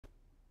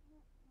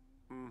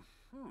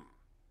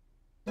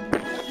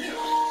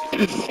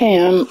Hey,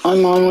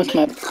 I'm on with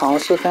my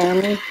Picasso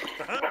family,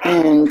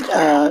 and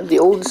the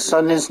oldest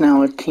son is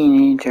now a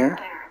teenager.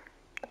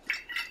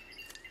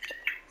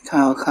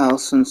 Kyle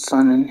Carlson's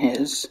son and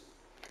his.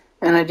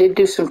 And I did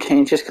do some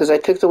changes because I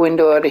took the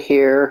window out of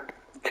here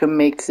to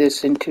make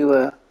this into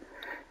a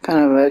kind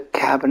of a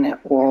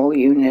cabinet wall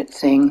unit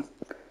thing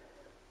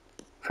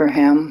for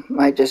him.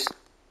 I just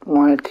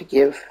wanted to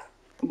give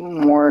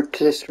more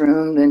to this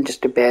room than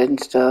just a bed and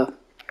stuff.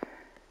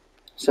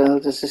 So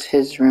this is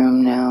his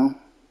room now.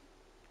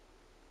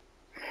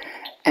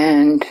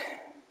 And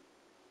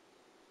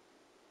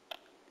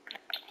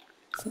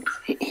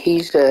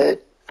he's a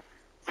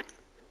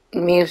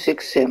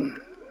music sim,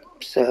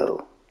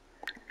 so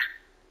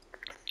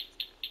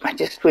I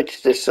just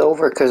switched this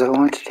over because I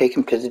wanted to take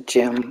him to the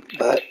gym,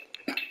 but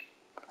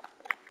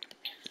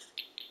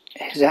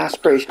his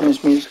aspiration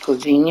is musical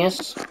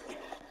genius.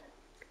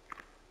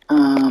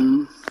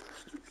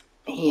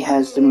 He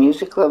has the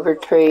music lover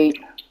trait.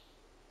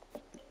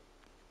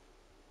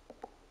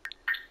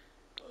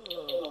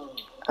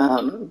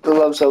 The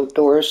loves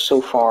outdoors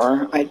so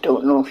far. I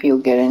don't know if he'll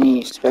get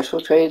any special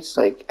traits,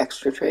 like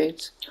extra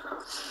traits.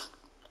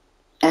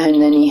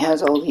 And then he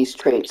has all these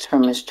traits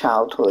from his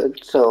childhood,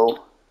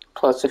 so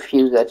plus a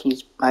few that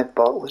I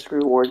bought with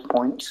reward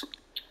points.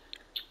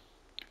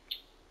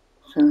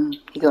 So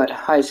he got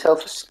high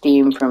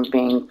self-esteem from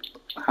being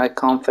high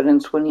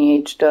confidence when he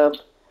aged up.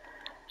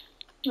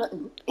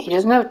 He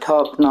doesn't have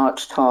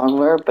top-notch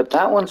toddler, but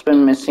that one's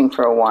been missing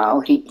for a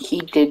while.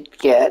 He did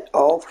get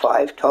all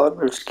 5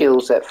 toddler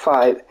skills at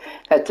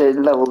the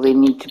level they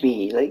need to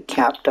be, like,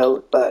 capped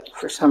out, but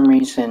for some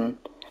reason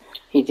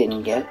he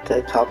didn't get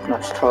the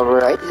top-notch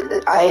toddler.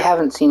 I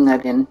haven't seen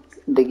that in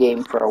the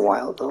game for a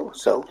while though,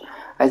 so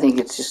I think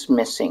it's just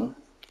missing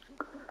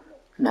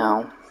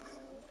now.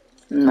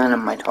 None of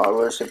my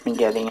toddlers have been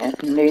getting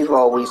it, and they've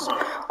always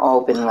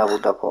all been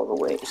leveled up all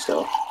the way,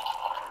 so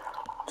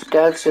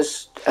Dad's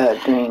just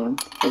doing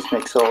his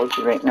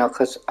mixology right now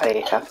because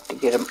I have to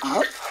get him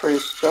up for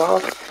his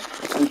job,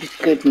 and he's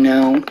good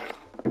now.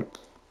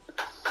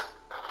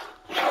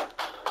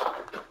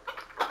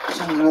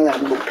 So I'm gonna let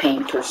him go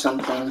paint or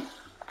something.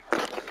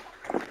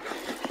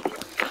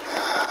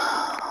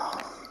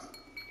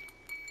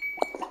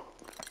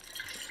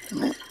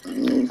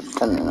 He's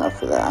done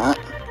enough of that.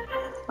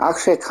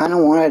 Actually, I kind of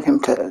wanted him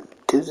to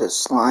do the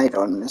slide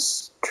on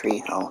this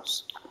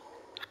treehouse.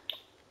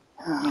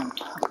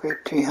 Upgrade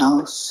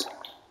treehouse.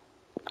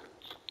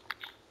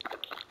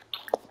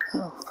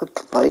 I'll put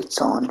the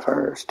lights on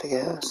first, I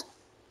guess.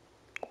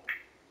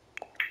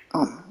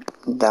 Oh,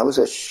 that was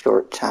a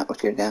short chat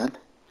with your dad.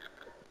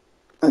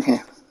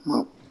 Okay,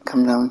 well,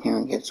 come down here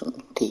and get some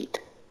to eat.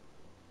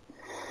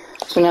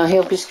 So now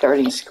he'll be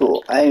starting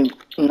school. I'm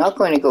not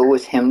going to go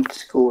with him to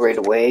school right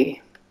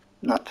away.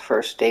 Not the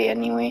first day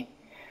anyway.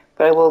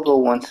 But I will go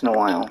once in a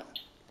while.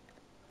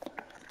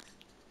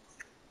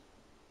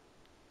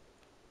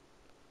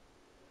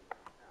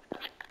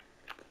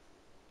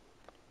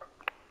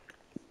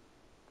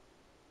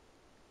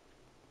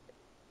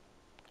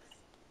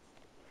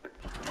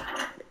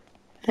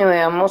 Anyway,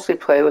 I'll mostly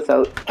play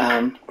without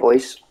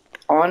voice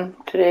on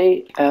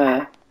today.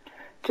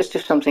 Just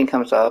if something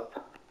comes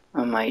up,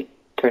 I might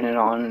turn it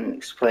on and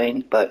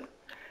explain. But,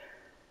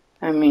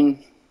 I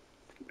mean,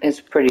 it's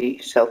pretty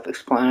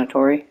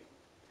self-explanatory.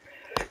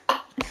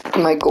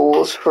 My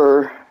goals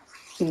for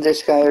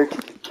this guy are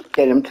to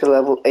get him to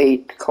level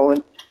 8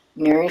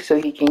 culinary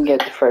so he can get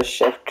the fresh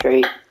chef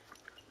trait.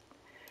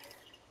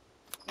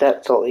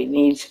 That's all he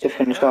needs to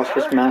finish off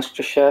his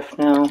master chef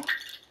now.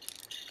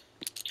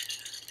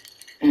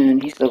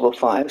 And he's level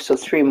 5, so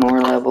 3 more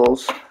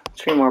levels,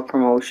 3 more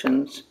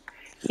promotions.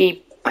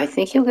 I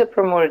think he'll get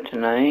promoted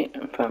tonight,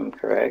 if I'm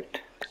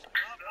correct.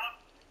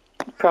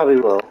 Probably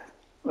will.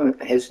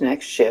 His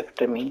next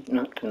shift, I mean,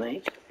 not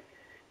tonight.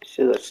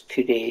 So that's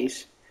 2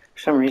 days. For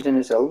some reason,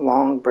 there's a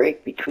long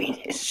break between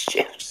his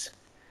shifts.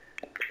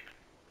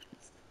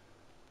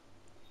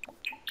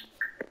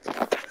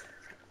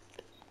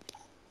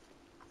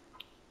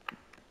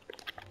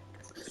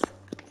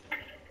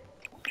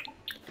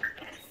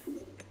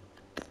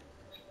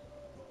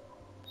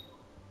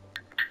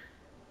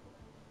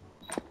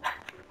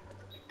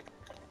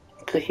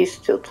 So he's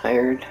still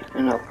tired,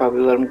 and I'll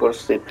probably let him go to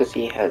sleep because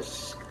he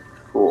has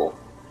school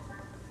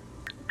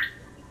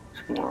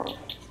tomorrow.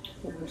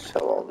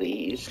 Sell all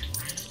these.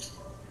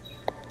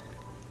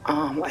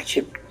 I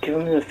should give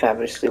him the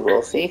Fabulously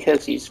Wealthy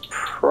because he's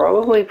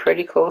probably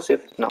pretty close,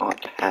 if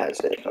not has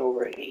it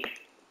already.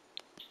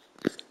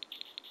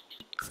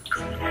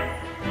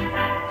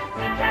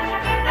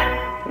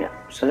 Yeah,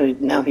 so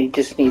now he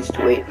just needs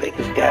to wait like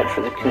his dad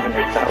for the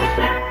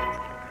 200,000.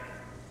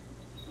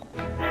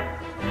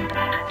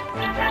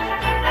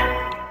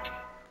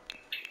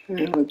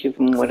 And we'll give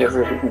him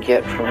whatever we can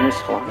get from this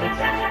one.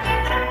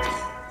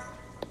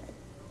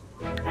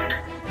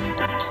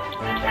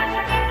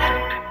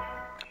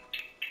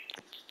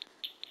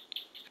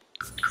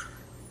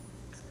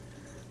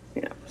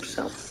 Yeah,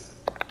 so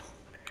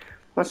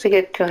once they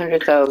get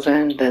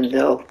 200,000, then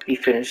they'll be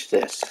finished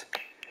this.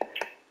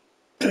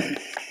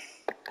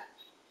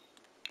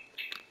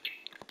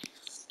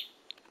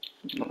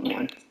 Wrong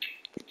one.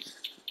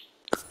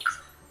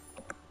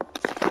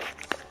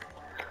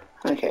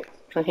 Okay,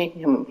 so he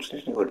can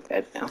go to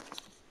bed now.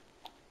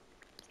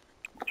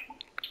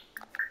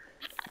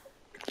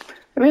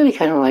 I really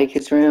kind of like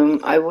his room.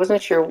 I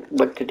wasn't sure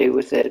what to do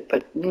with it,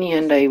 but in the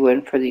end I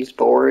went for these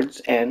boards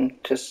and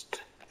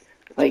just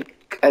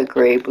like a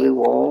gray-blue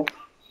wall.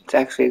 It's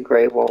actually a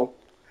gray wall,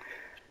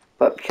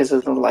 but because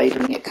of the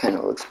lighting it kind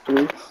of looks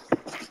blue.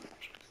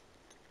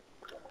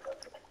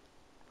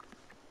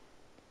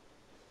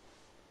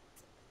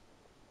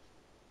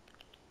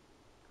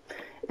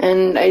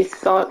 And I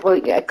thought, well,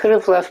 yeah, I could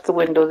have left the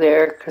window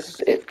there because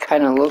it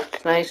kind of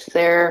looked nice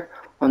there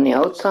on the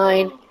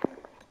outside,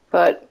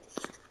 but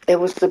it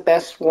was the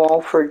best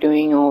wall for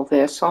doing all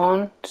this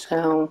on,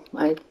 so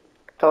I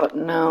thought,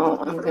 no,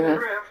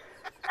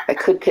 I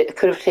could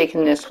have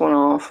taken this one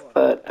off,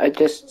 but I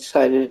just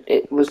decided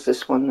it was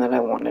this one that I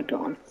wanted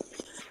on.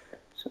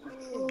 So.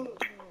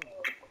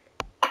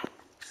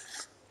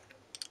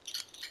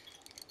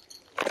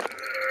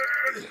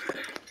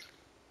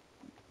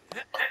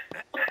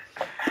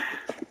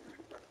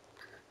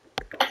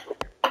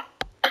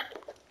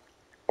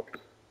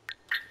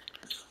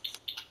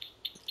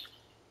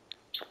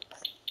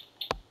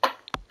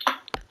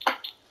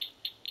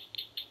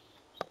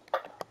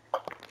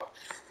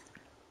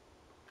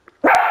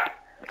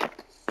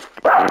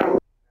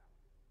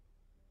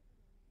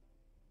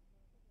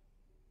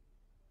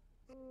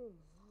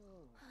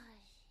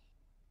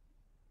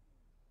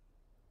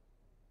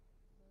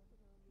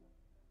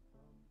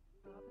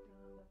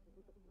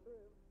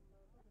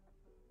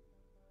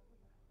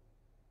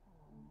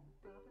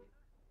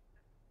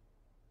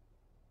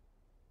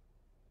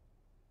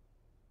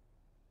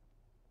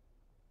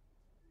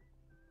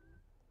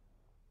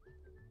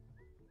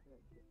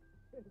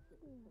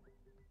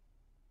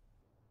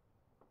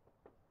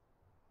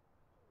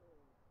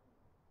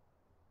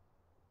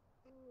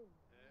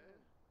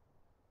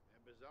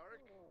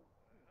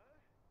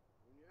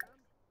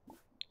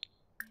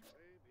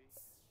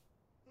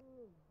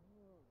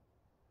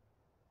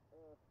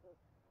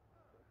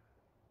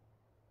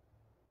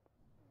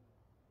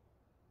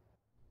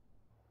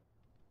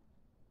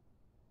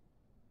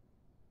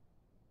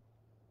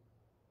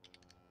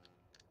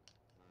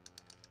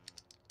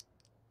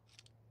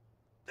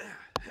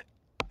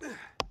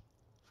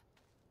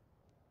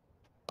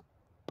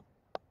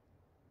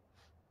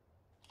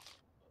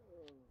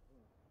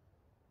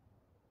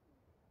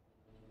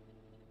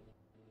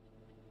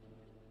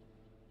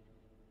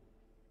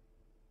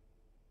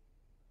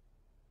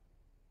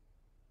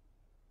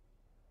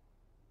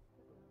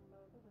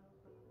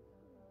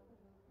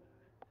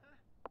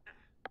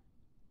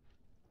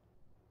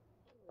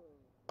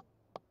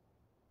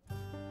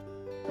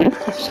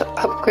 So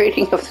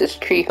upgrading of this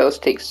treehouse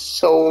takes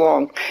so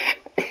long.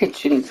 It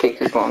shouldn't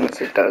take as long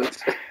as it does.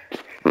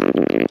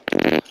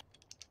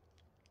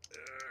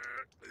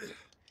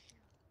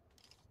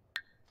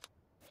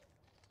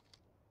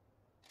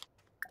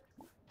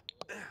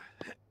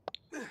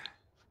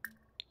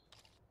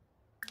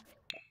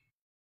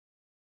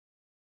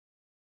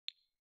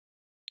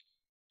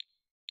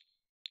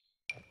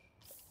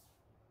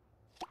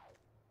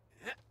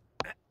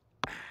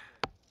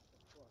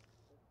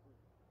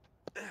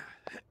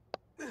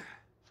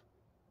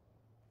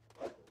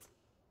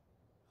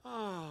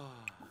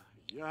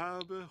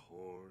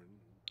 Jabehorn.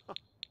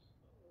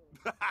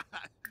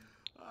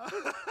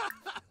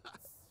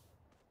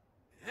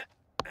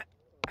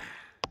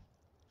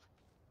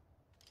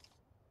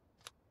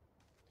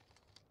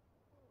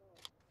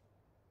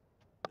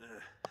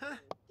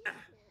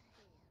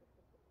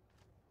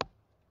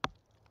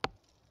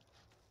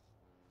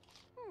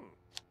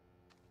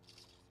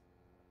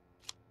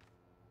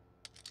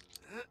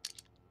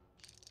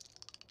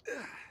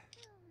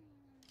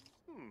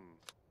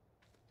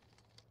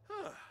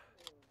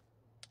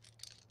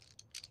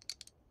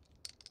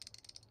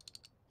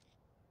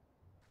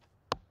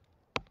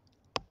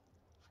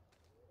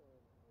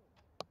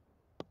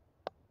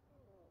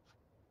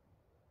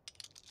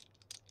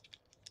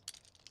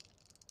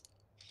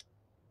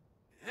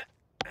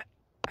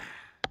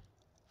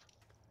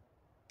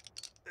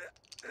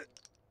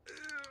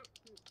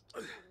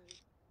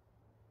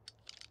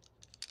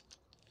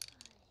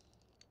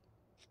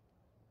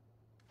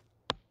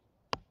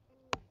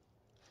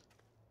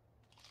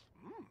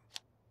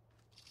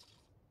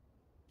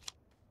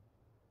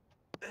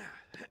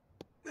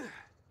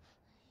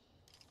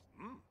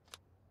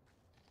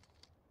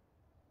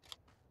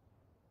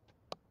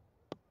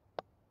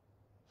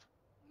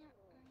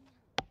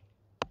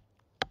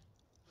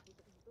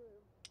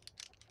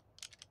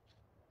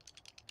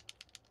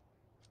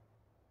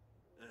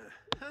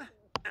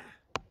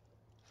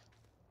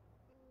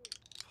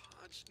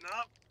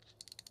 Snap,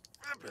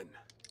 ribbon.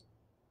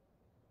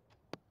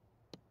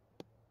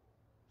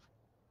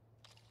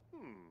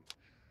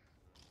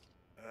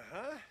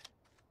 Uh-huh.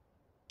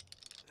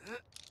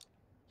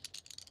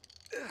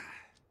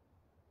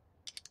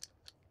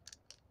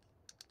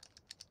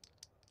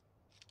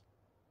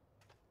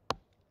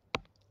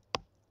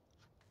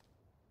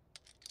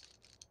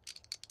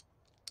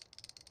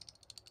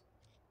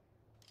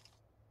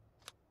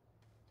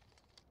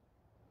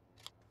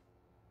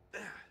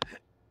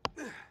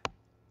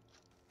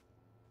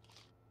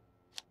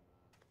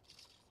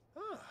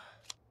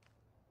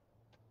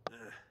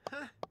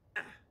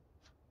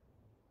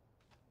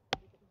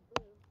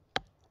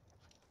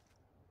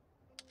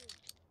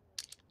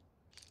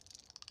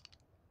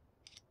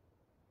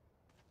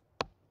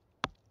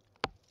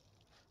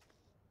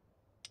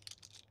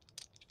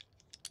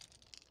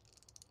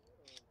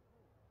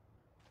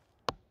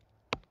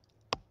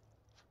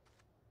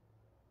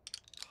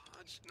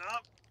 That's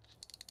not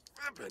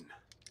ripping.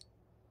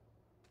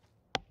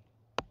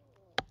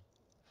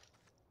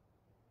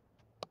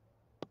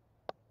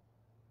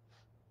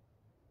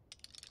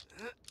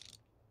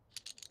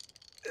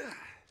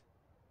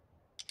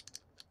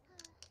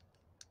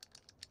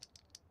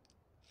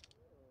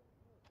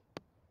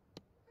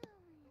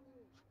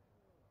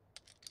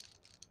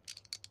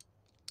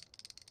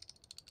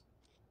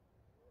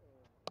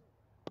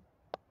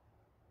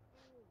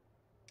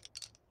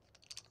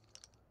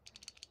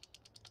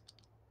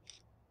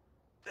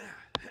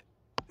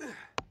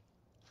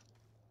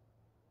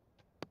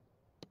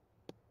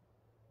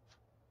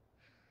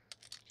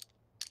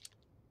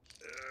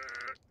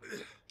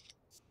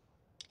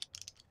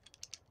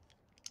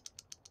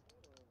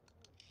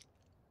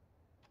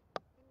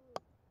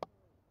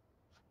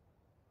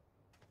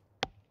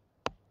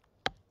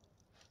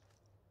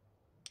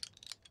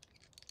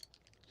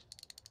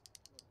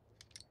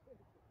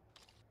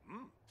 Hmm.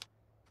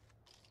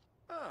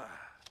 Ah.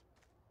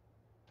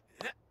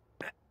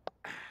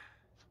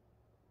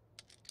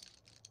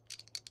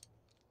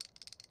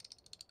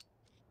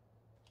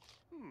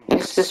 Hmm.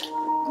 It's this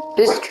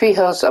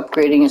treehouse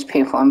upgrading is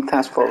painful. I'm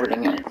fast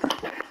forwarding it.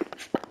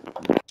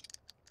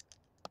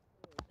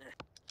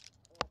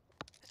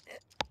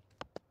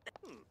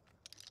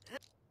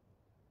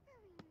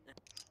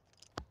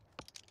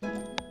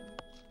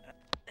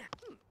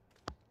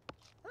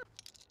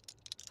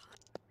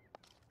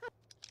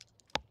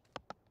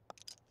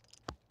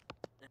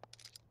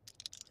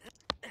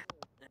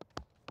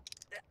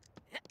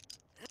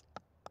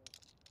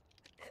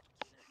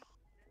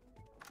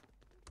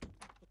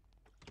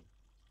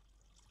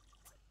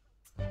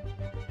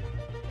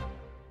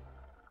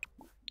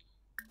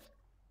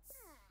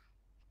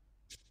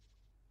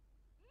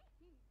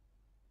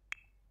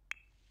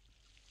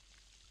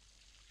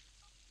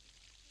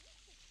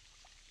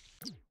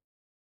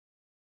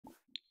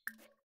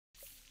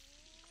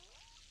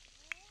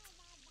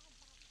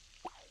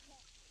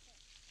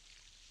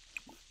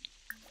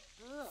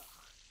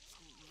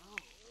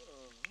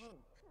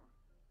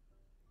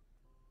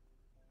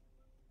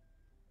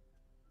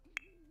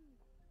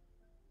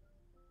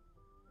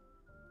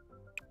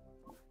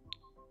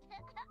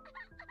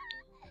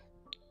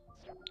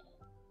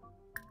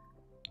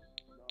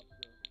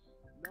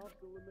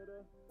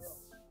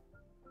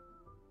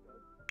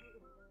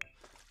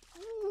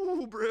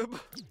 Ooh, Brib.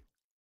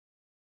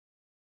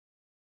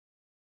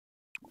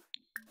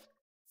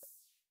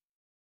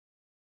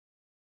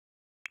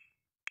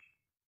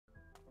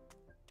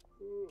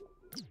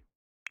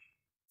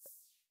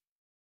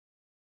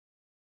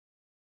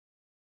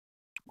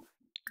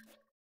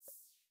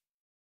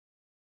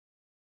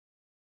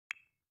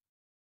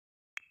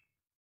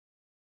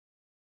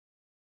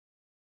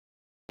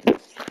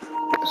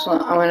 So I'm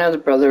gonna have the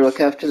brother look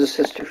after the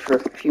sister for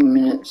a few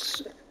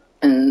minutes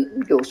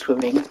and go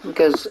swimming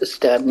because his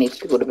dad needs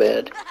to go to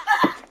bed.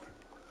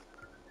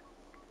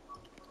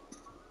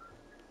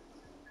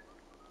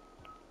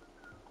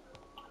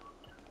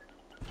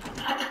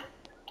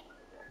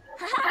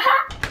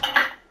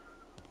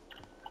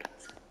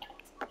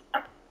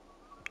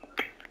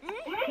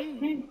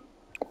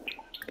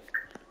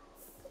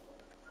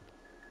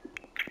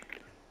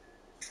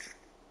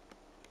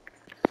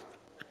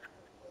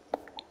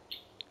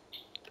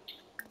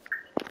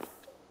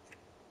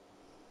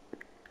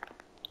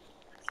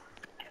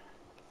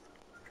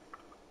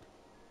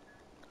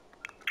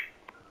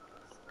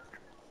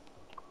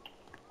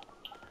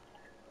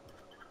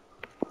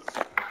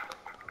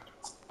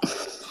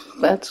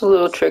 That's a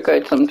little trick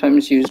I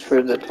sometimes use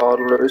for the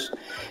toddlers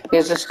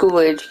because the school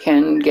age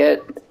can get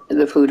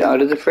the food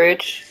out of the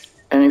fridge,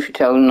 and if you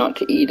tell them not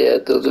to eat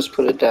it, they'll just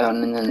put it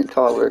down and then the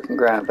toddler can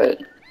grab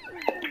it.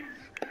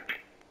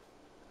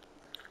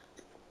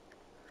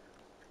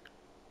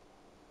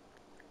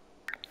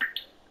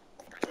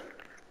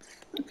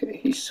 Okay,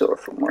 he's sore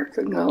from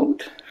working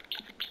out.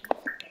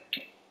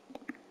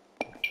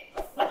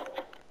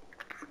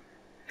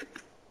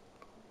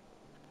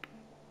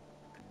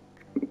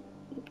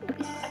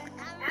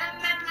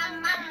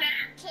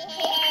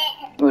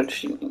 What does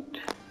she need?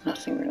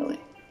 Nothing really.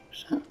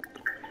 So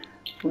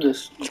we'll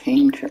just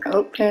change her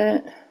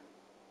outfit.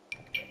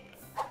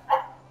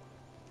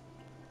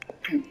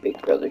 And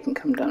Big Brother can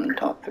come down and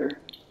talk to her.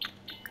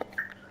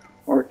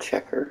 Or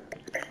check her.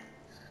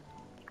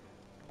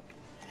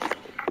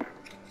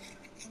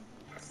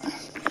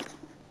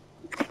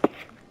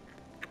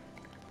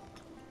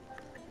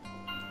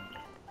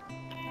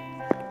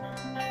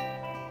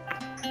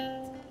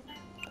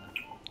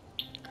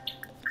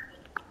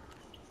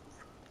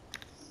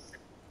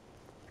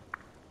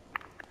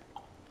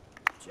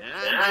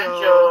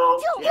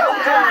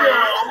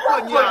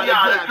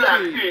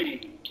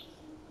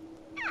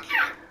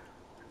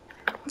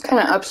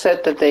 Kind of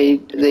upset that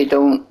they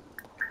don't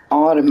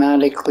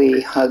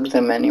automatically hug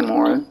them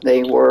anymore.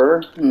 They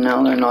were, and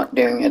now they're not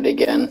doing it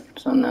again.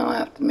 So now I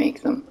have to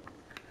make them.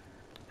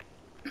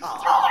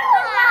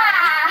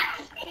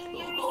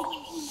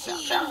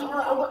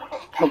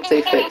 Hope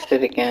they fixed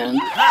it again.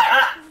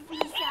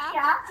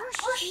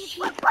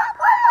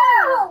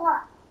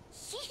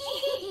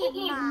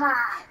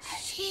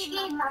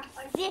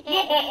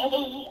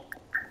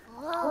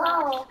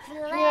 Whoa,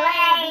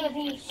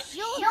 flabby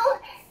shoot.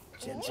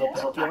 Gentle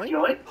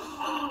Pacquiao.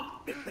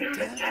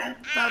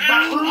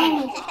 Baboon.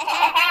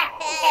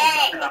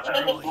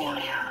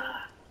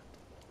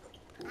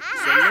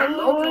 Ah,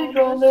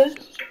 Thomas.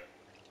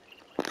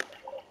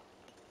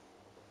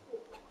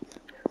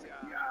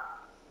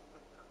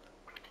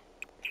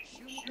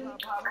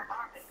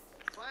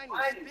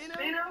 Fine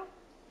spino.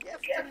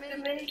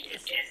 Yesterday.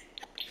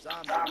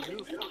 Zombie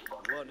Nufa.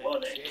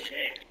 One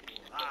check.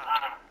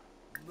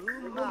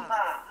 Muma.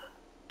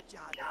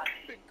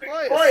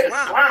 Picoya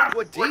swamp.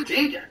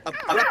 Wadida.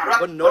 Abrupt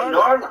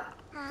Banorla.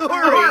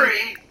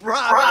 Hurry.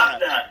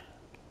 Pravda.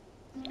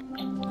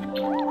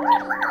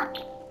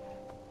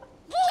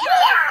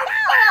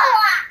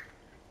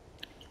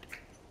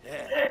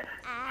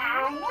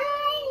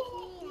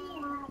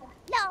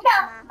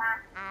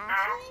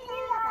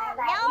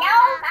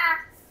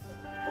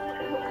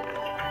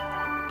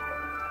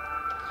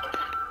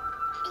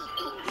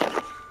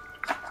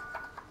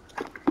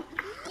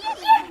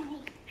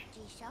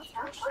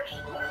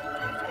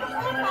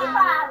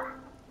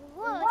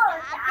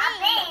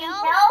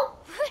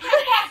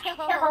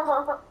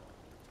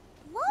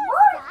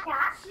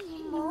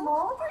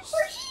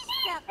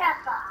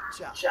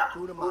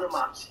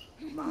 Hudamopsy.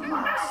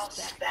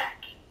 Spec.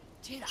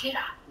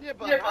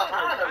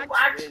 Nibahana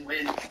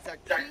Waxwind.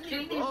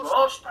 Zakini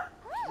Rospa.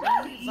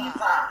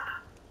 Riva.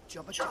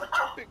 Jumpa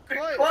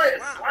Picoya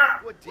swamp.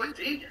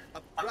 Wadida.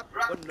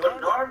 Abrupt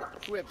Banorla.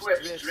 Whips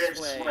drift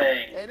swing.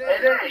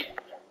 Hey.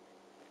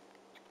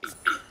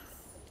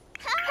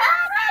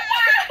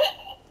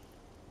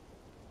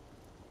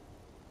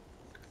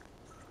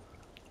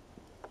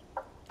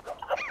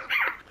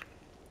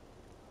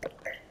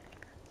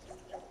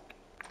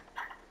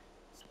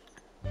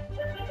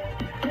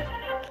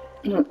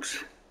 Oops.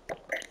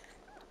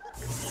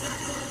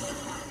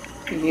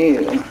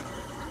 You.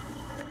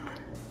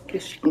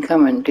 Guess you can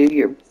come and do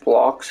your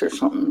blocks or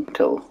something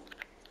until.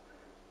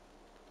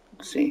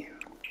 Let's see.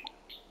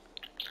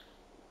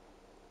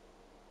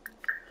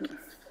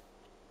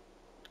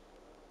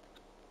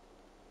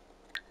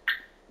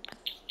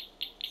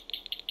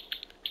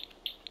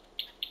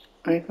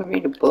 I can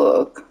read a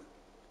book.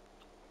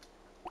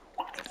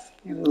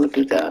 Maybe we'll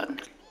do that.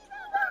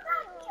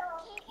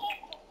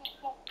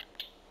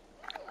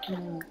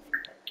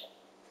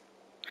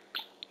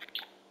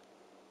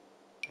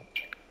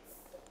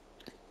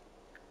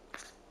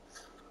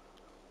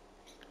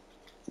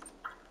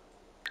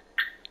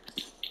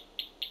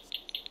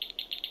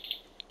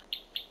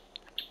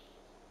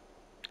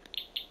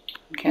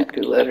 Can't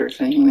do letters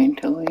anyway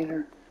until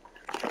later.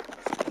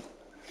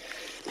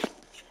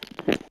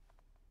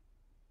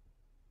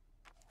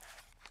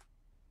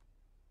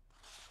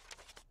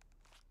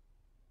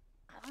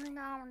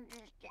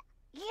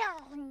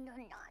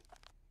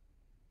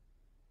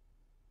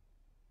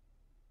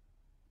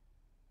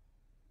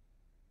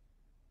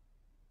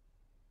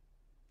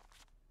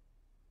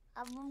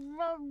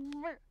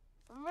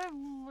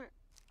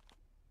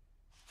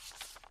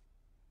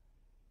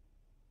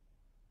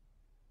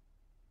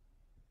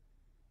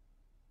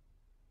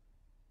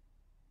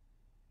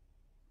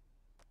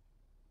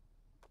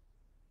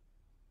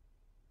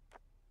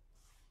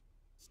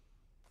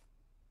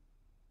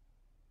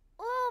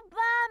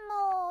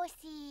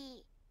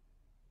 Ubamosi.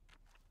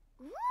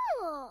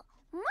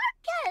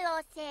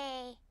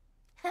 Markelose.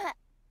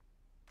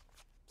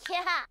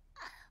 Kia.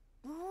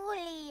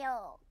 Bulio.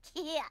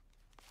 Kia.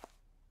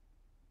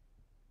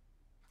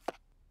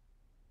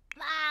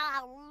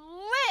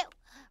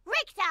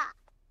 Rixa.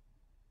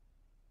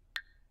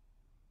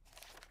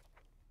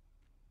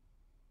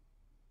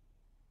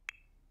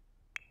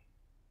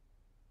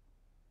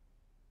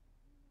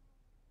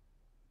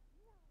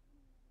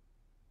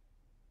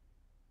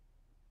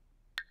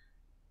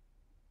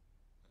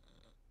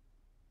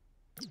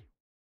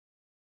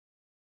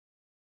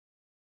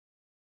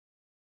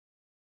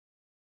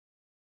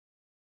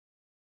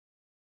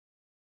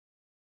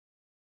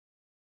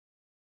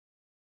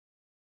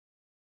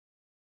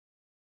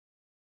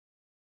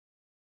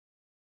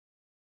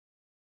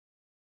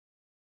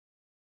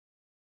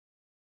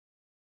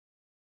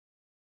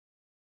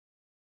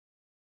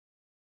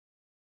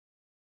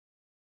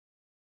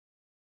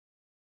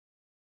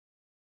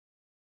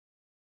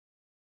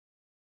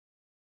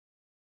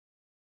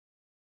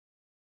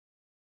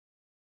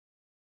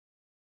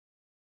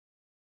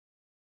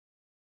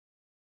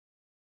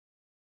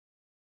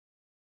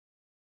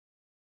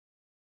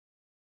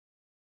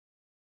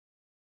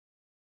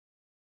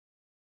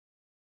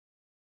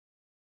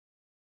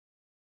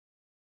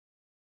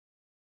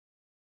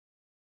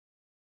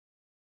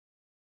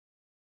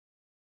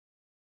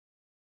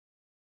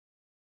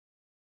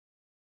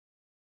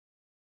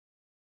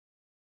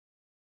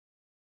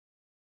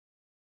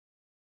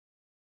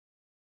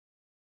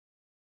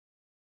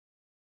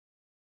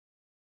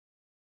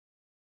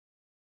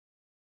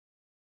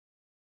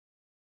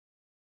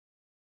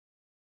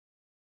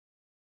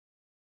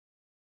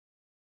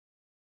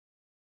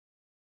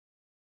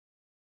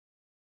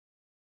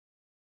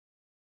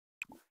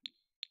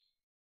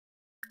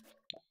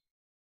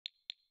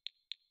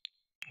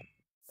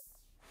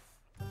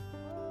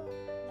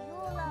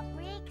 Yola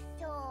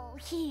Brixo.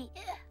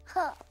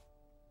 Huh.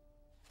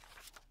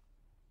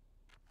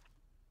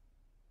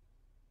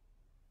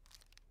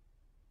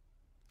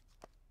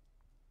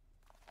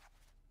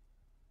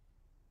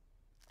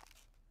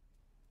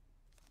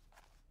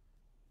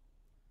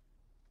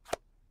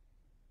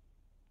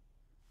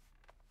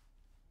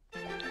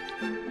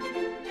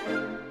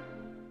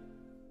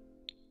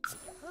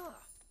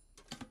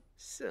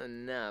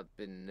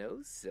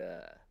 Sonapinosa.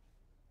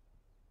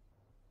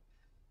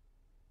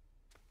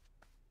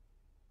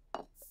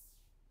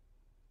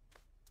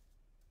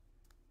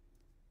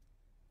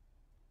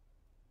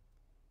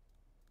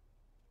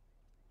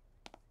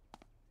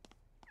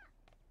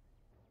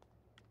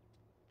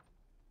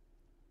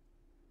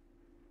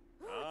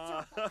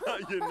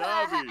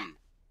 Yanabi.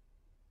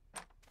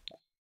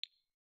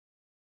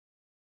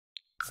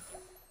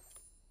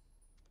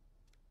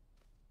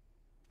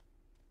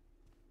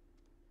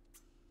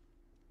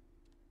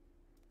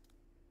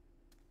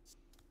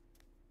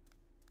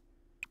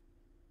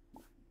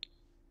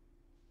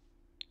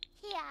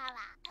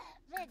 Yala.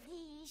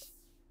 Vadish.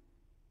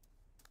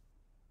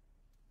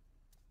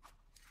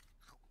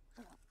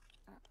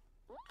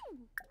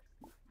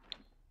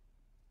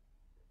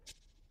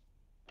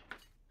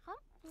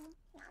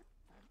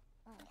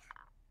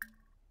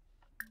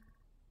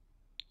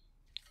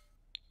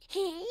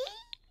 He?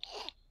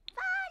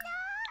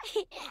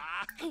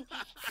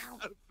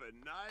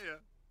 Fanaya.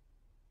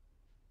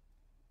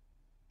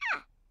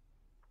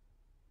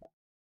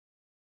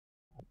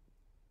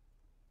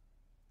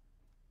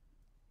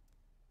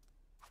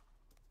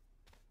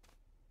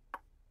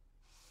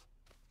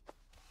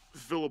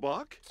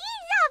 Philibok?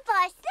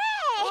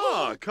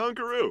 Ah,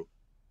 Conqueroo.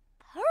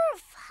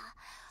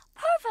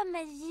 Perfa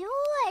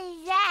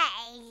Mazulay.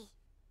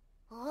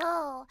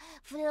 Oh,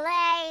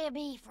 filet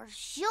be for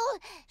sure,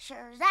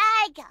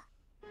 Sherzaga.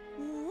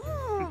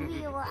 Ooh,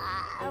 you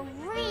are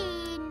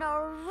Reno.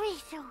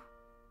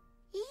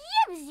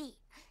 Yimsy.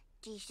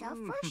 Disa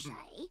for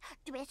say,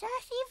 Twitter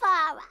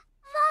Sivara.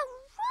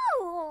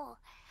 Varu.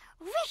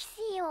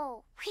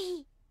 Rixio.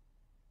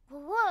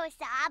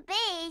 Wosa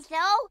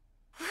Bezo.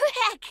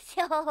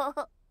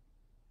 Rexo.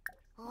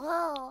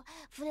 Oh,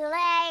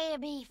 filet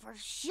be for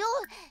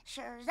sure,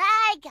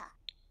 Sherzaga.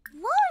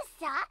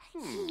 Wosa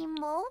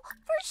Himo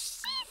for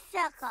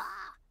Shisaka.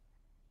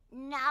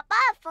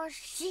 Napa for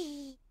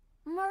she.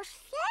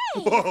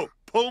 Mercedes. Whoa,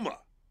 Poma.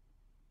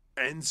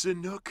 And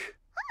Zanook.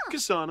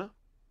 Kasana.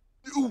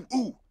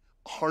 Ooh.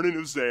 Harnan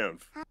of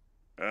Zanth.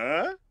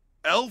 Huh?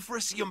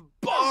 Elfrisium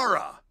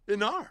Bara.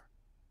 Inar.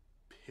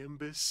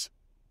 Pimbus.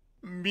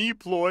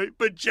 Meeploy.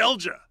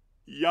 Bajelja.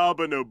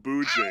 Yabano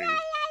Boojing.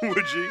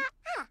 Would you?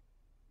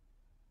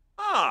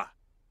 Ah.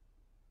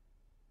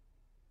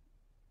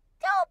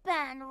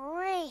 Dopan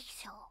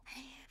Rachel.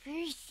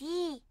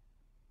 Versi.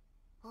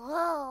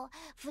 Oh,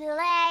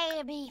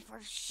 filet be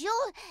for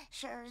sure,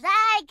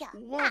 Sherzaga.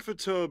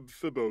 Wafatub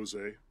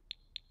Fibose.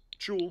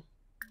 Chul.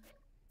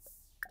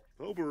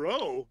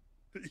 Obero.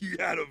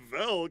 Yada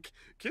Velk.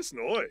 Kiss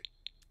Noi.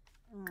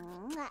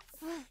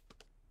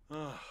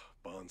 Ah,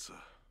 Bonsa.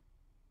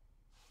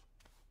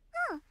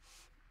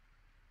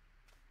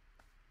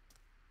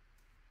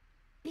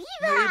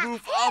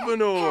 Nebuf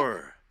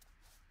Abenor.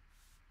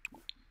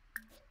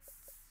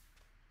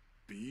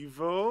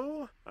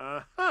 Bevo?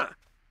 Uh-huh.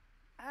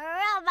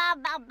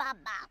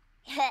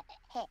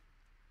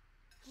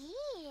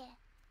 Yeah.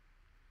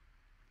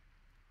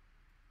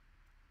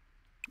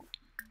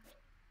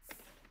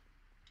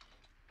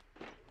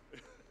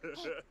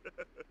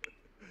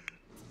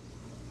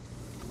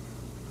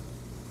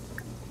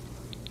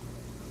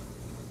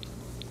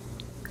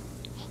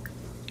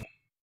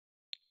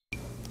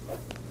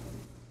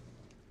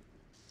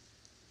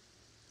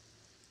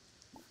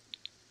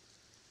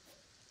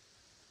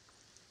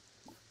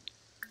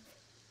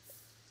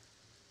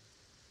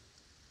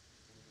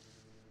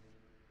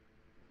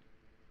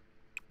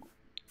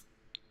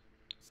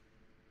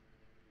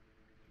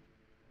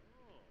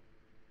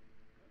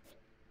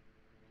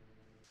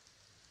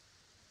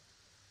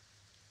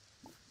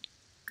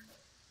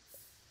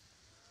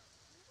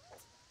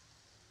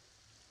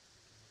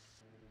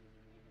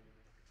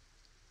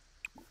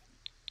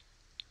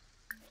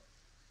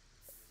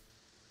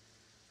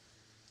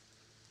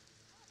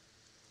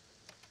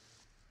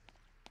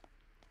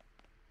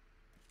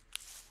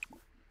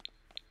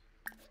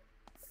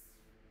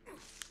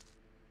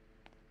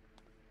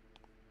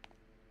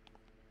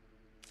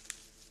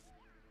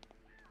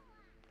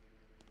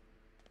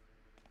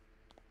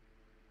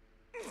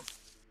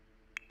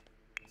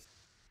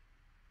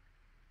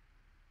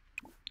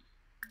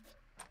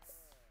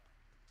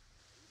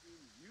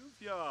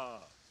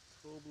 Yuvia.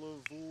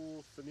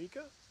 Toblavul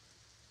Fanika.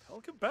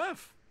 Pelka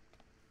Beth.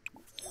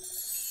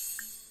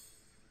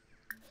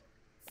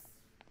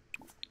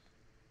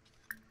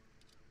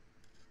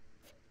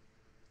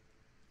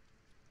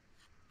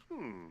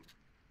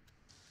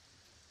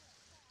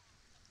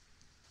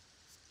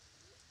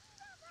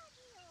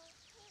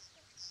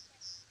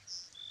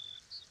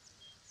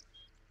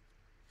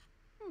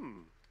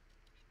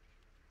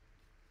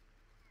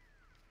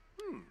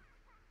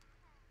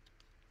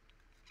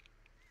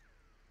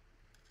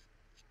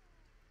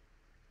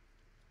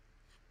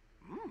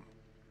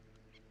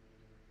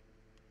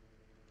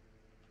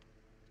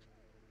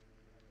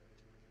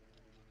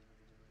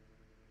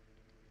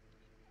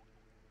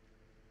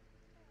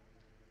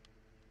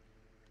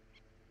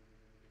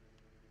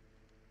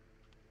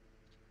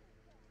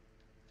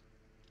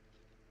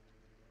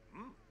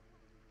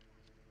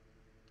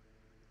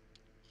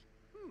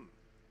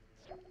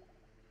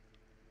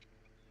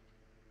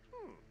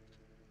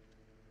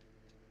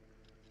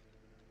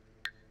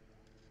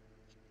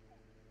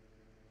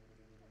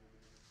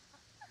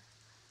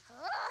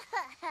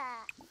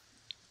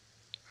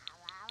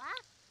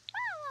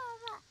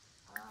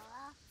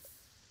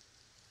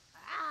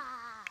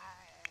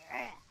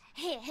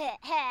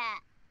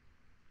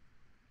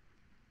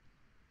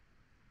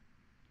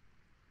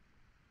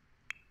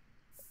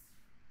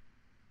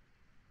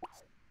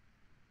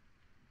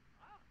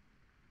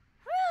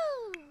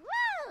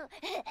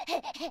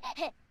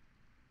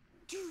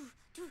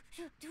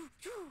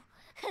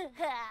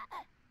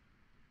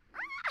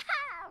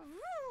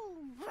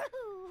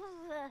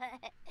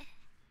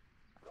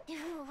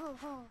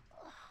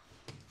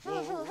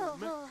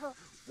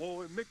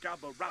 Whoa, Mick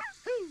Abba-Rap.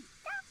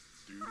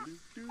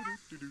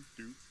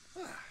 Do-do-do-do-do-do.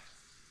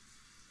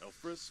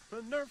 Elfris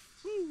Nerf.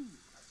 Boo.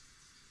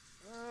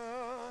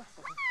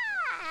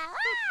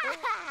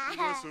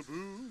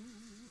 Voo.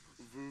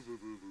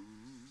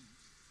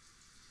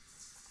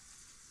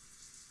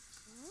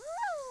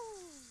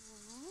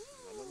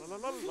 La la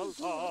la la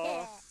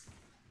la.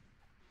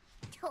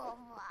 Oh.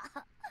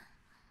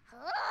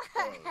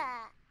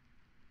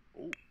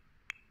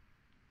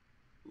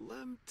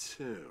 Lem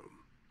Tim.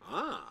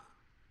 Ah.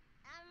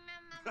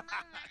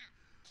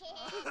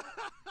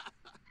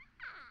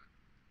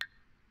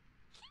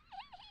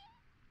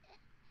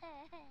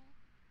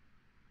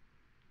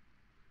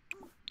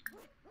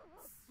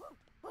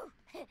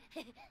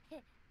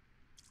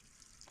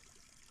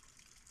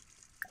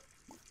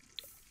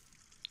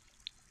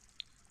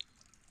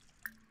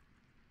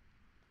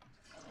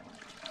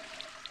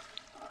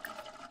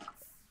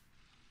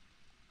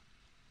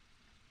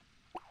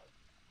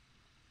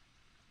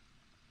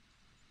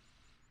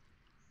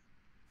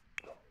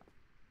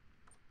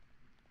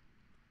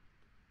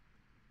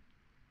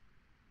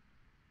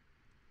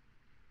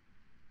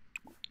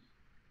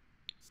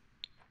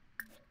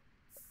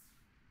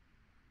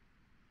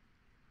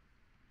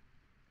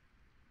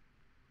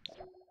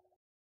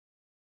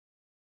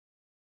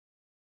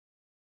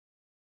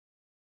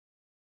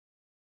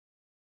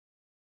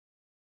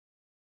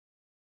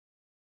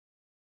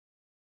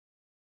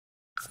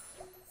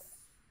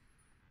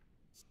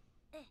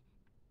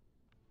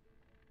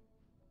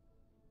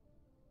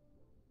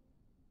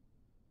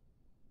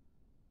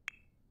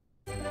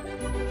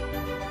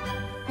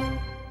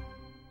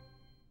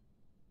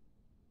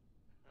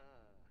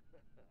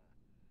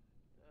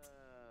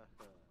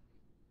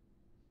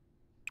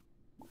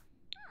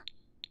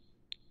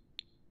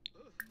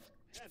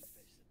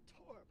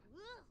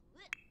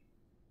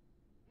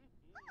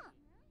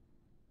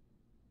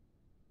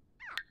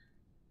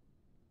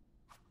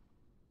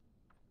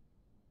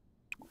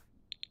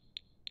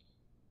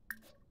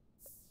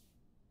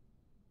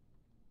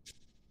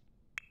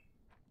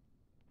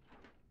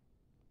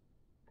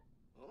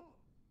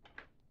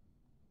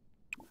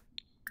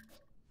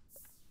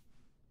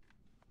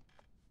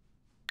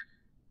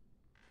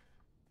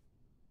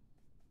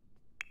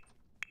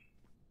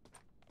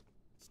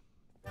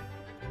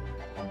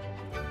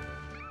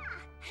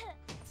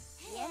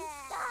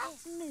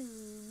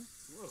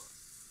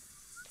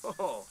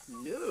 Oh,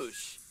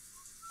 noosh.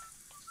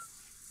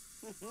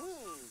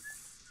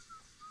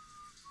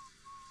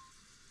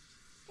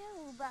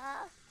 Duba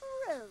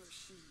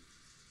Roshi.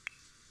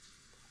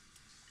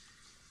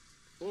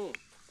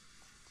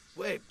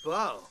 Wait,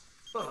 Bo.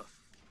 Huh.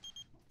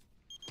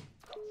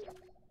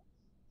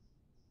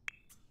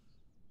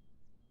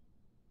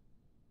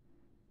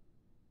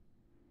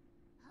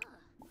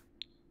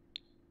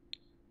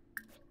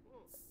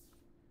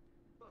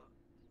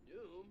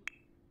 Doom.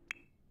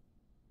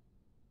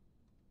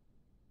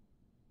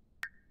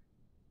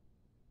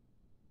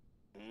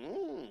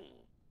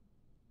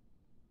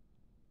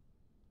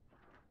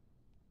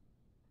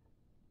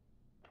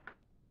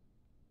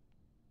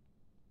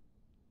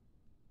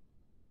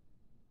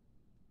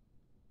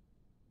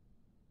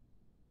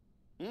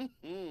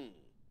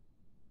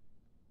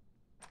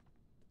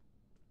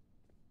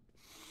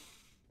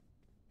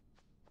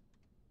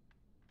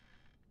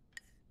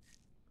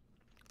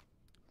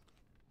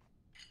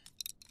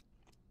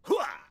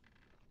 Hua!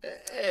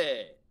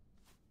 Hey.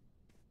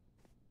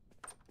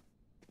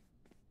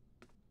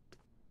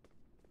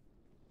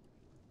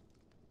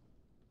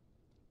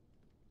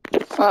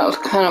 Well, it was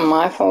kind of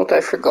my fault.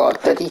 I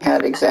forgot that he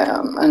had an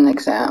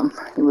exam.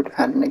 He would have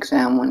had an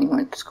exam when he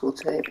went to school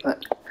today,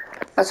 but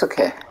that's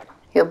okay.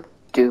 He'll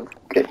do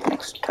good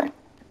next time.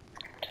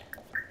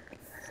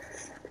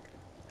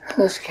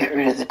 Let's get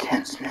rid of the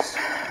tenseness.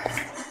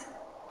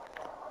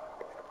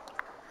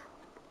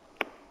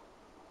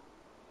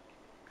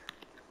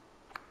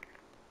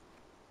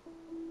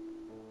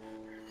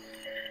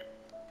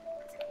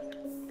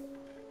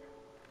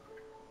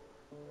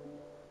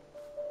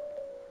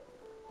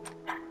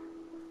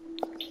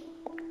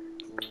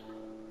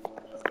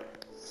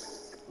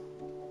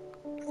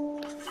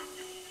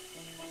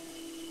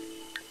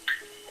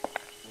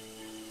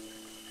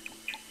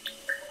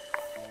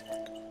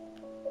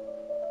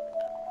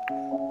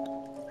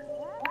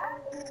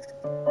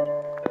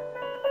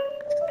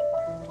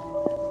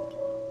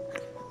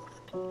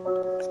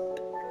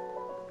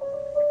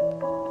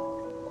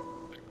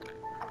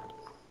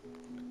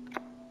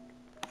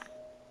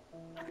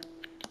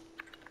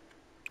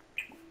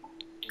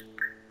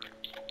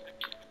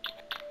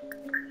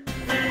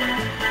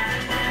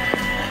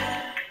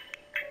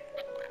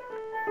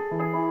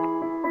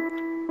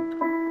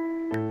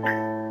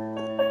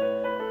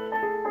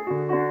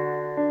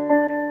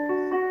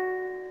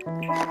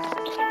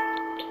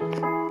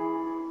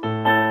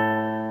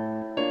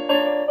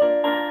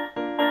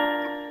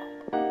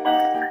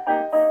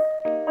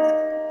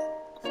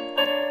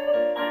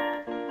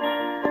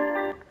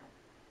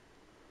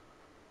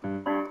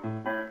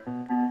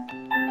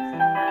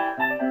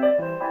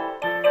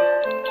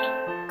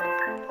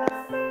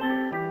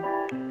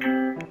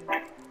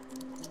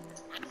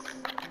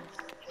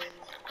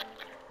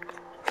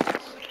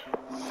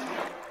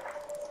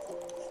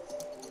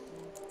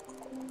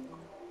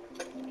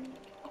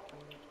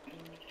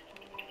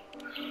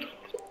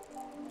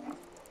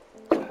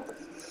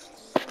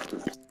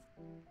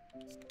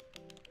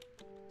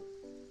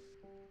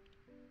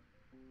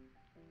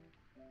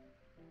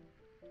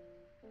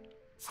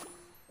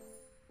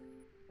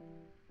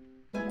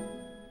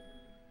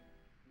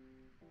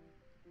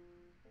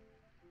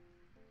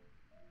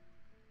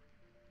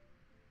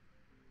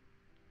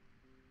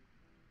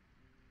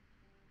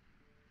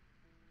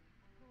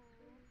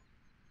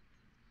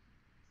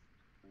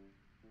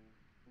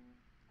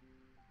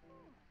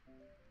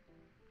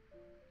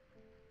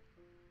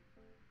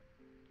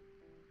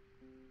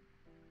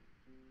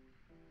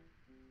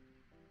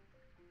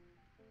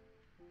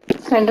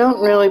 I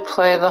don't really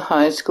play the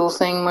high school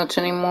thing much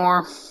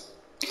anymore.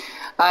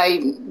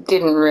 I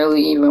didn't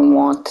really even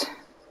want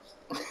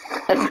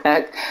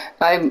that.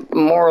 I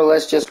more or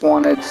less just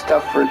wanted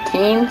stuff for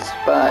teens,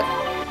 but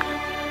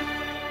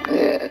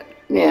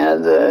yeah,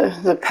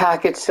 the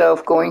pack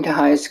itself, going to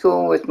high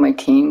school with my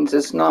teens,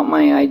 is not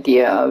my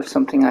idea of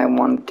something I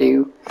want to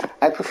do.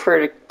 I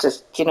prefer to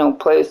just,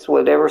 play with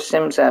whatever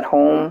Sims at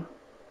home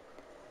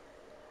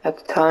at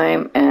the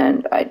time,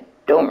 and I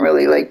don't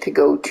really like to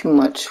go too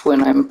much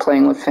when I'm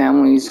playing with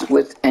families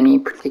with any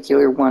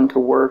particular one to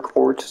work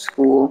or to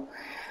school.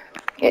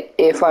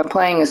 If I'm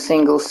playing a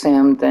single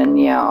sim, then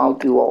yeah, I'll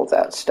do all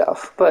that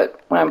stuff.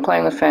 But when I'm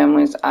playing with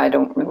families, I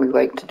don't really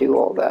like to do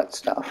all that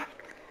stuff.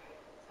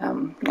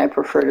 I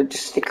prefer to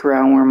just stick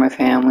around where my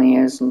family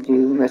is and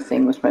do the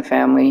thing with my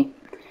family.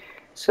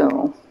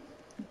 So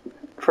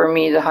for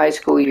me, the high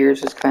school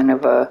years is kind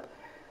of a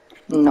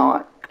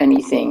not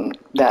anything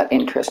that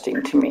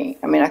interesting to me.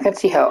 I mean, I can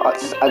see how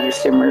other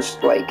simmers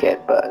like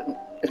it, but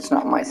it's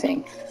not my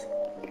thing.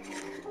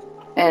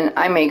 And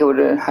I may go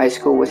to high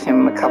school with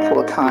him a couple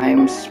of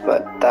times,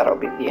 but that'll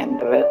be the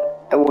end of it.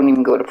 I won't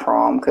even go to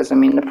prom, because, I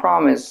mean, the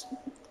prom is...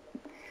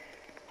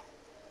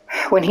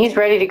 When he's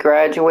ready to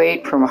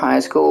graduate from high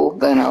school,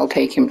 then I'll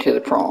take him to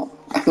the prom.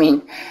 I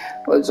mean,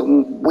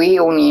 we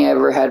only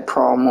ever had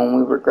prom when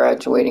we were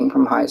graduating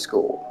from high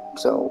school.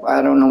 So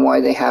I don't know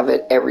why they have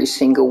it every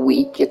single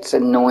week. It's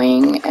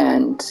annoying,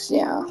 and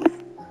yeah.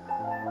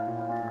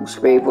 We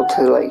should be able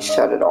to, like,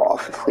 shut it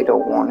off if we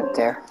don't want it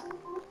there.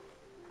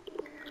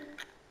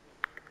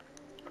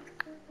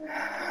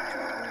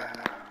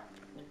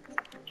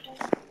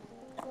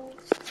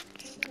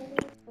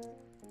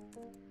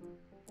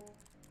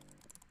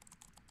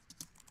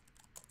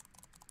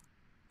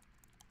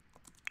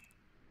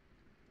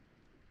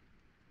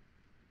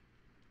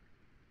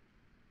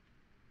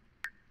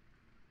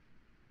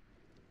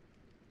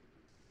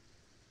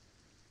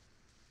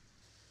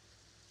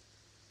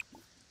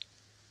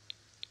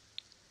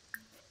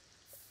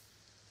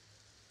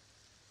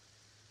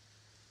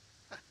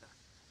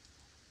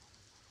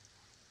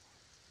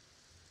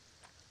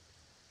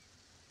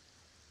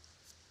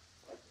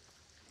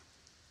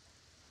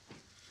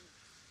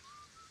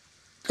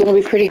 It's going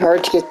to be pretty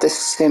hard to get this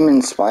sim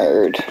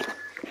inspired.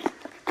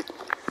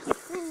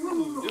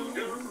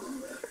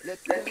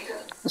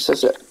 This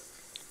is a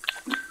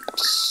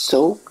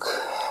soak.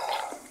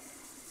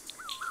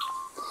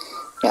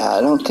 Yeah,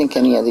 I don't think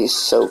any of these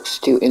soaks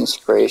do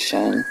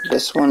inspiration.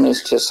 This one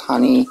is just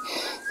honey.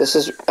 This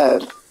is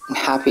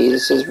happy.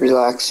 This is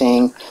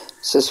relaxing.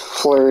 This is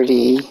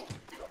flirty.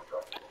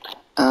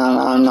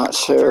 I'm not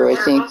sure. I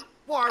think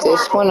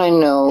this one I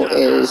know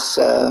is...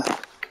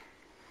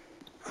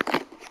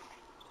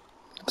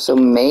 so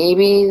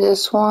maybe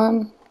this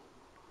one?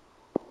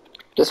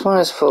 This one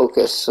is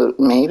focus, so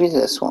maybe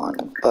this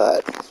one.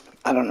 But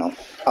I don't know.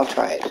 I'll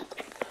try it.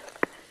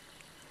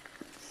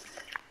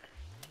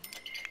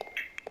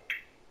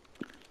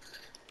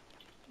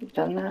 You've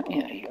done that?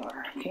 Yeah, you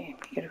are. Okay,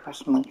 get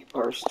across the monkey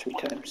bars 3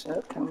 times.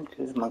 That time to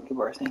do the monkey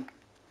bar thing.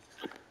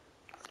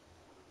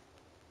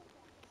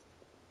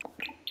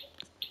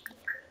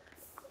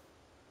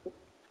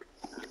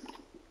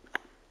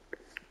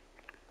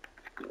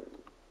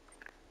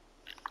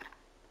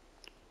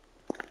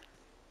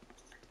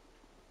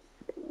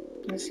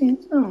 You see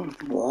the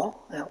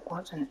wall that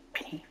wasn't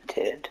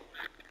painted.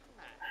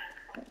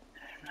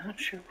 I'm not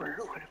sure where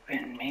it would have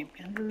been. Maybe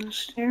under the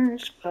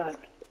stairs, but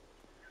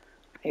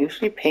I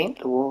usually paint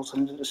the walls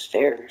under the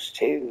stairs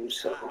too,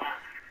 so.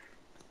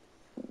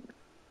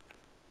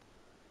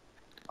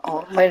 Oh,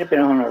 it might have been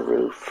on a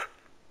roof.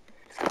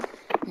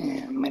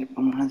 Yeah, it might have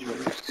been one of the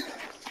roofs.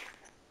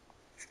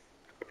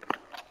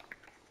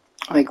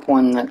 Like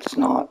one that's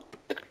not,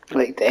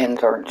 like the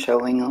ends aren't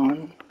showing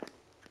on.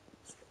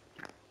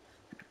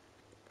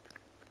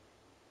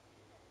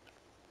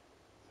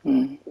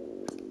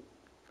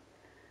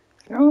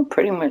 They're all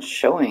pretty much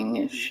showing.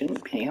 It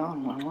shouldn't be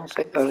on one unless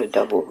I got a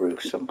double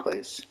roof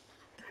someplace,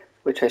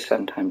 which I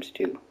sometimes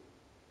do.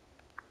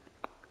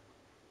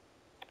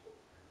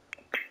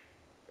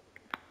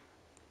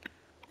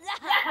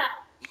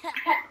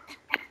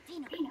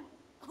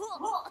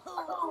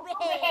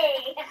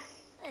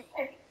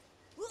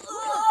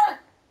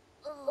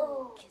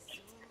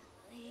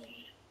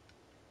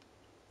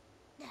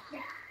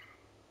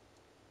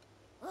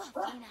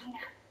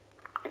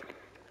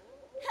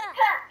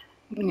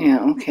 Yeah,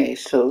 okay,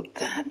 so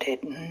that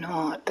did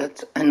not.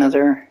 That's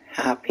another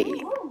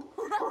happy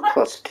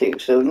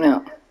 +2. So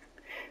no,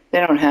 they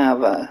don't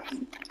have a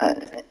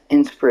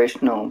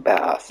inspirational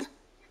bath.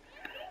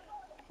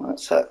 Well, that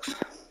sucks.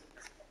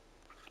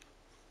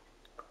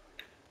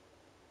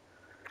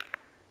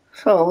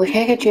 So we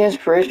can't get you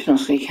inspirational,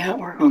 so you can't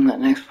work on that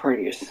next part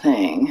of your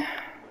thing.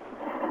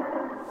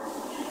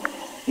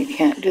 You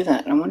can't do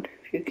that. I wonder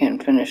if you can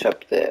finish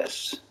up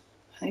this.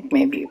 I think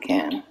maybe you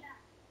can.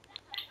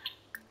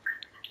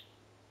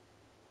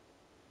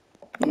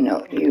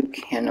 No, you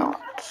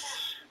cannot.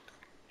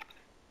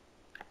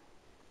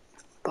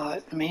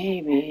 But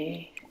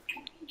maybe...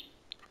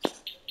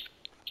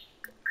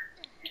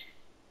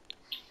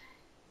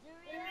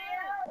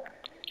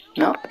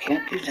 No,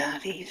 can't do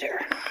that either.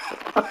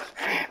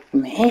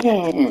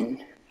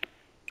 Man.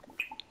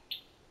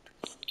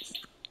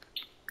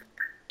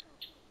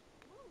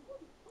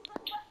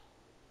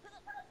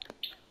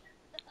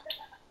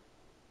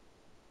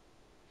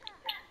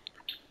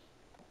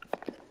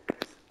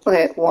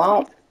 Okay,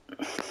 well,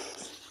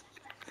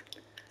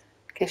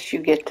 guess you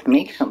get to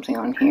make something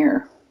on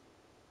here.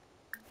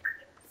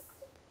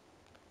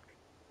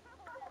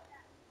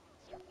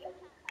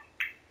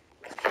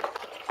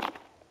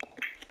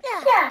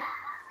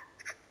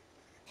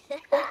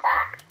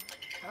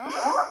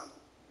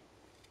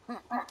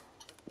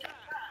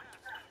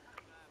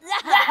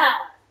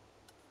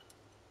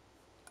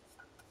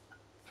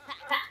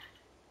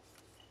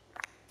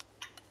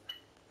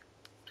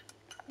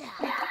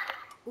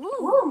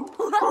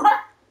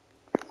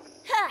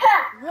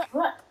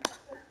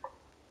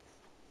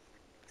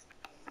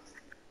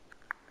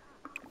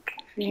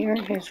 Did you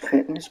hear his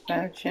fitness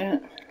badge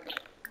yet?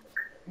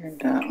 Heard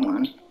that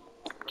one.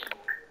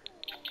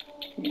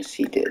 Yes,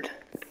 he did.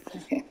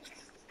 Okay.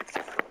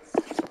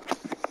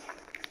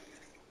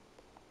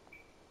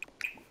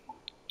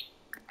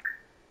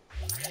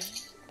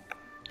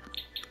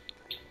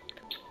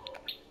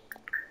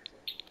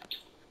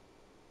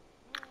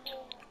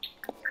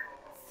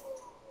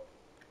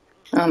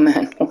 Oh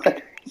man, what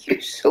are you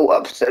so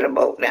upset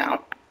about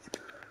now?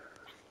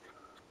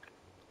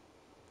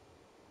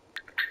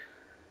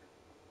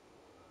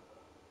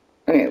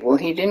 Okay, well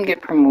he didn't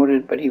get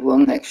promoted, but he will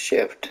next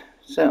shift.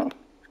 So.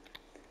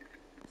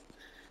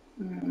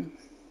 He needs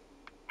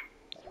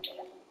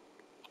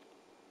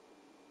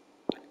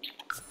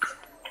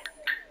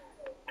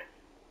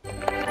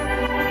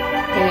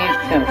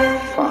to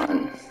have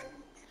fun.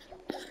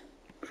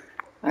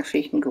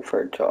 Actually, he can go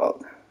for a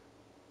jog.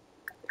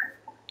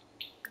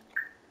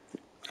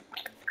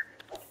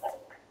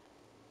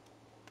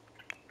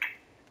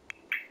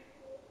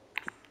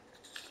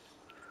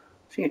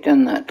 So you've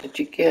done that. Did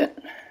you get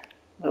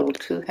level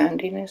 2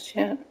 handiness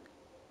yet?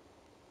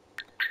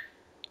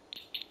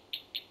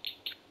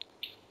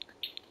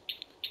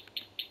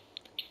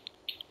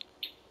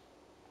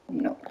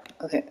 No.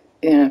 Okay.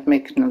 Yeah,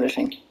 make another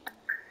thing.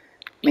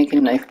 Make a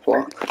knife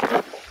block.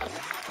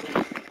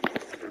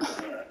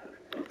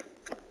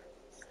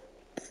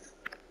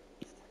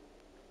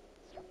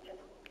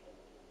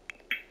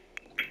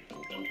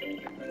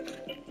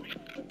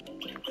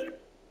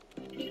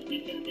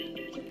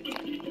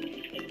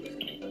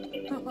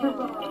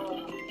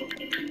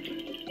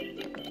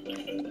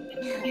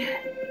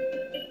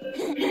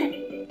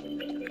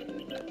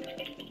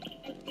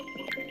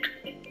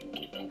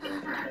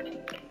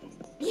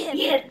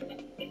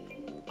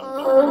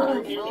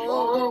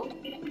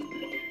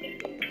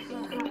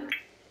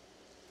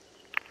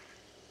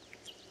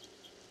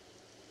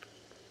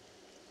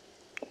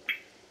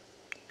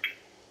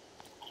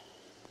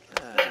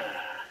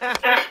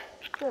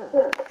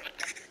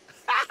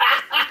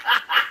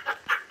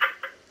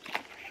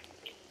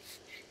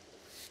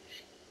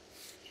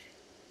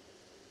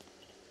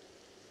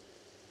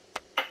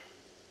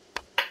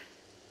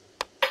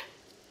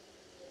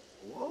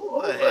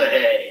 Whoa,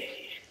 hey.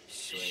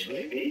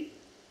 Sweetie?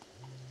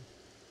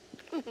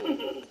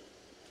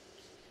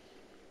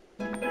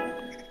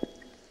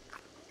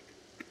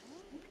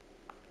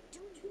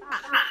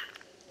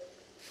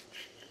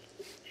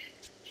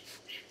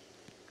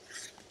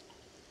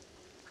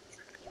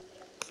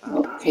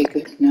 Okay,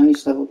 good. Now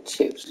he's level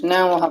 2. So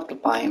now we'll have to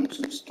buy him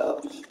some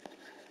stuff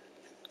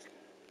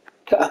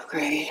to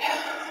upgrade.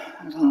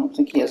 I don't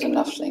think he has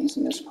enough things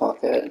in his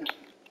pocket.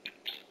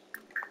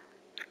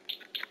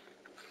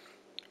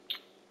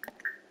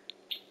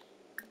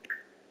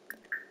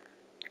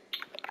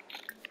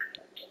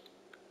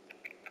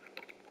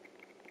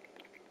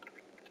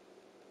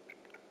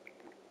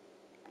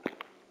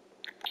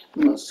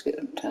 Let's get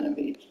him 10 of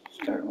each to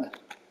start with.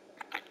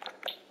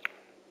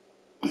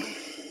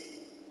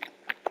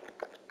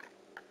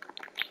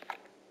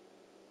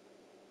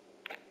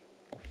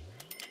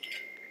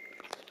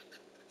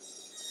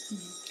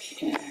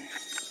 Okay.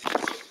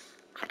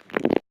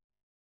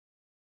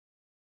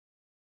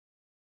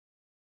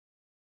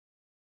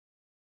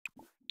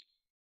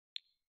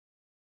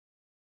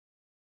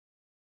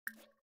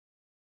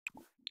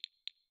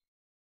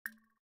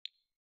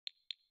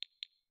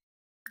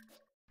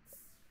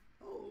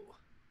 Oh.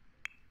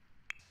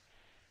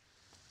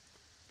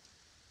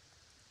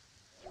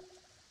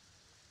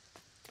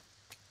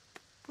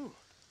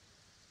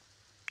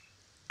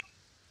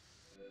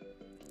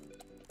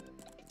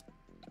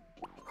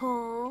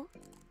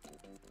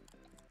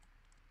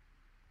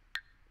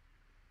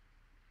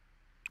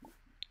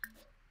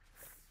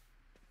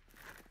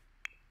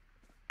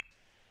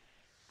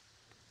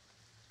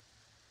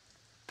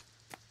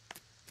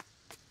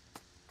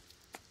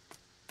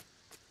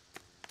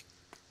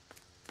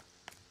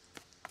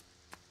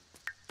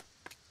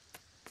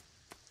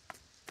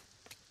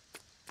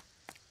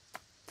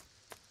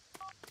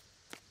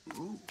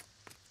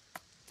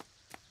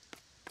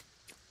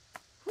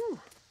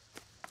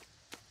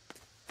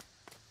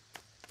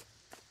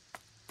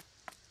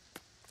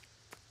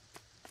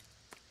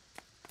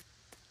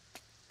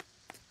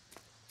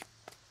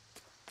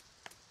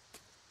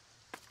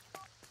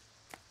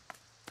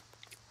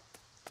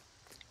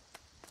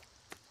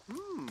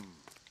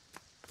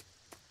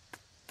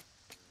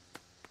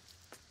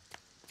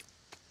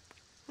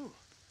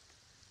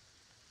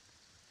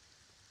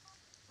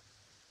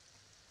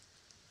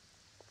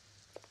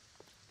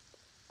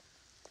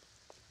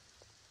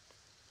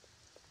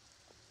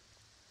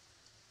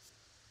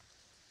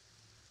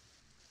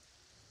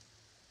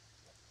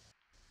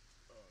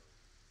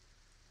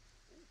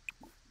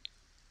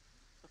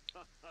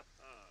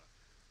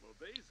 Oh,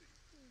 Daisy.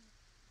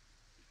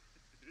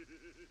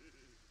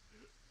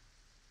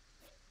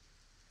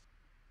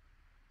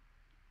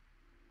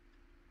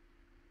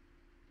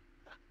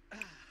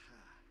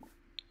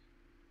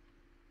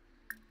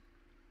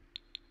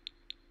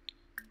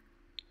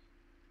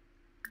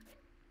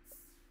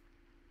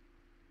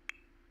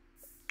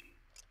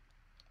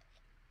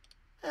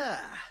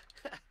 Ah.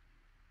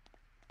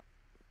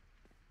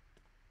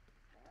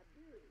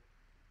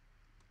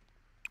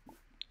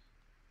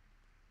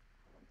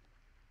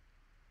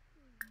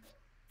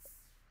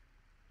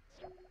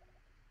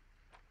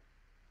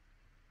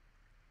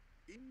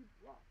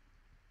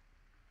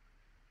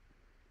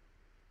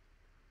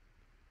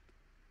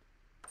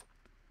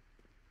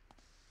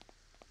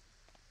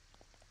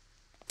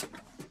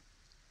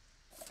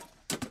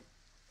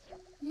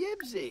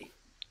 Yibsy.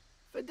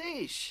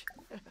 Fadish.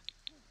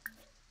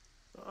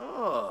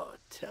 Oh,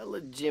 tell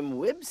a Jim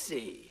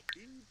Wibsy.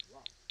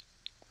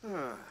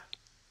 Huh.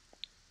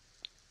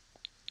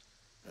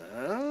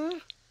 Huh?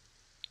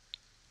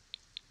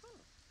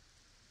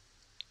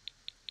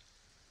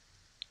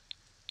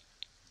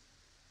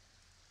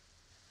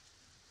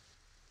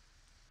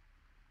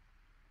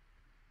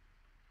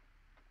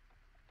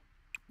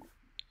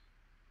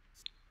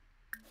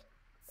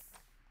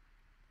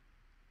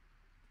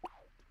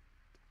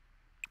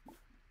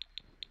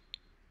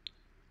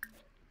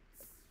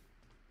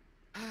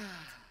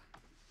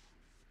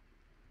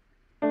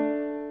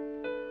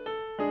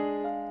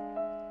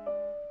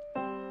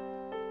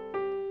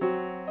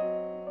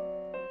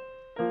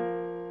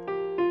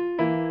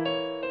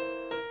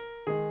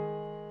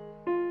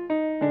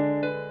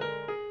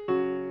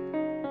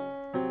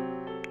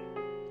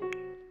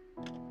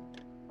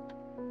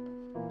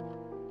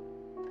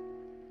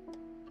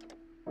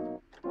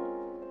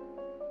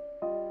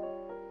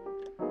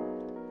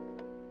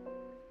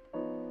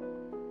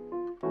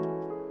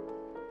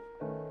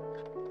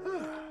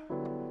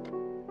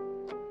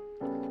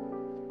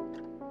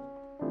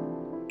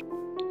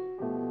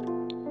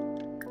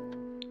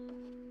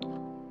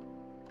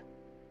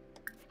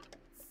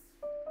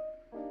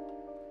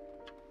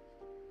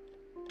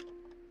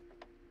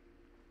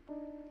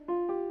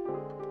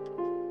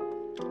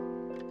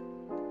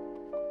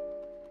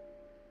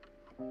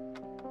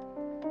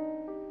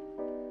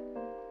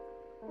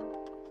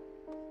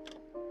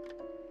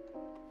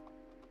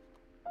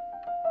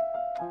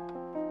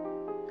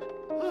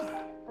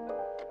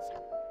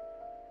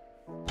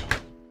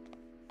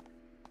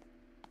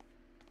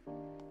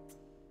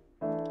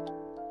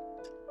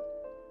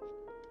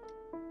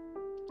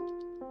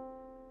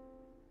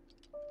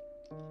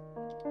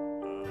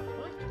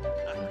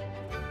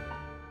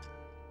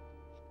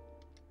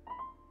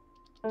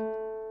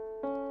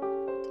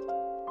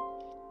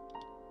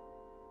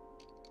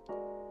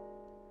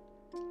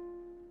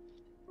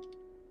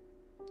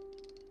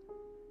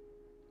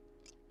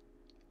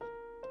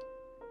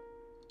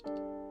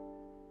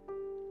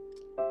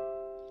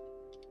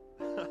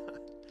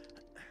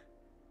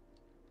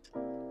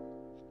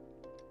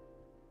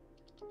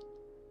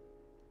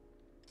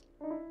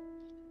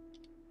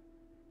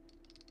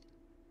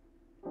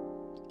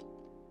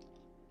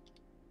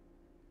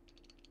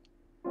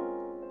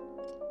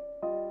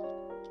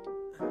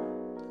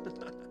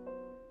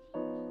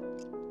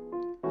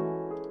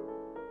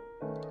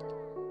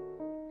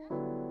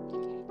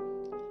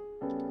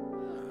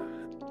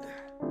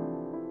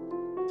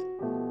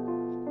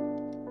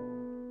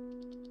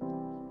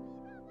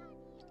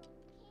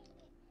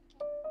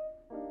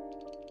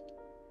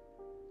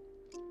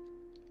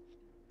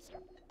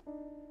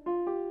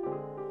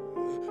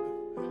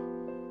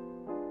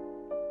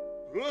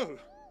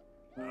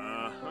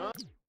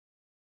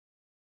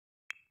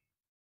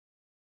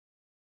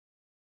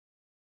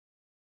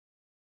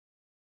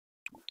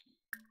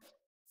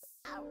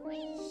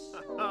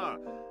 Uh-huh.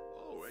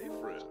 Oh,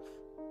 Afrif.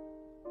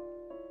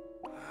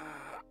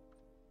 Uh-huh.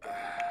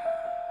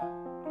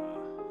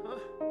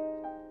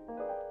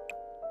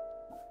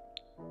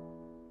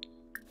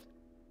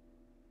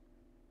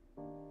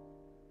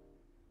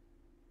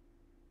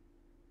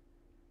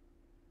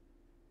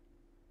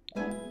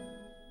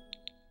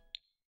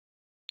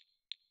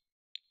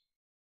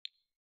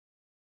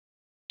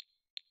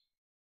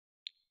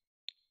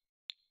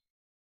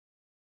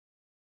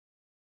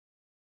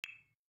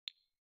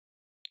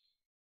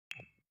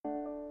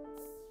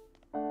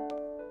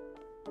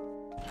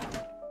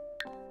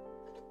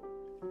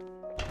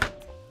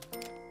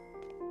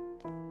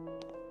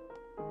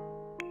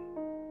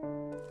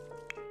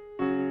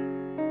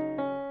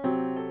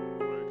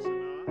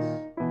 Quexenos?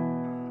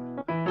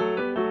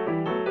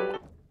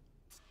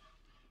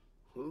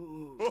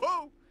 Ooh.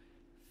 Whoa!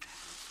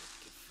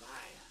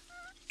 Fire.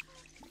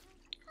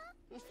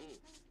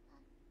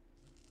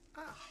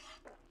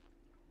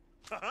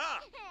 Ha-ha!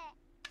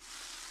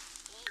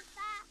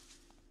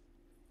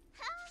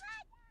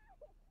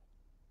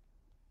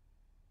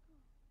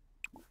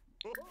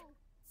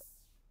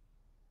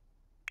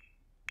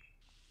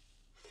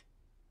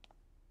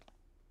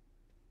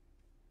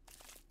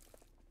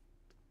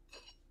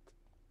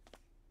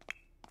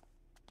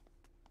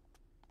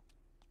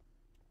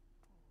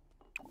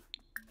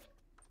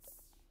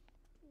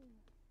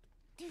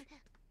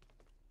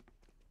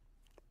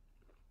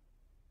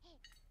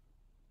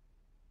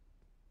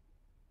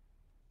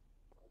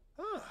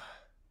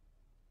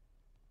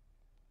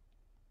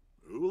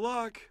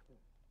 luck.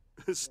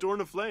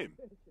 Storm a flame.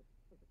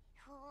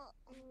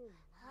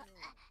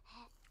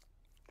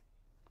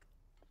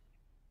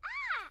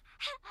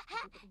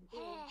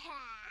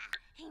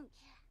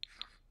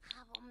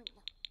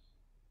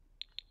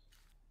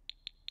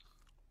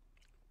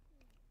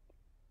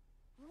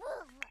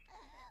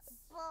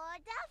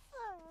 Border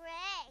for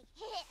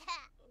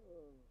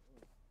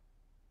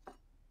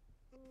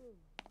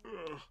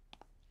Ugh.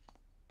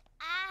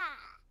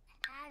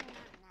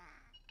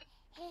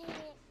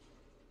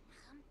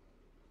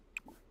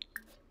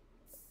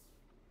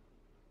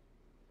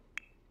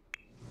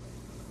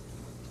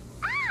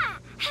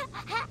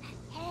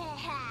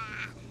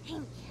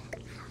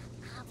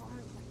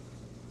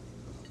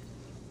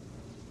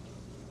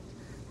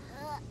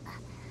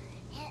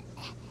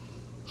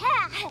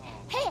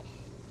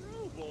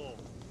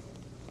 Screwball.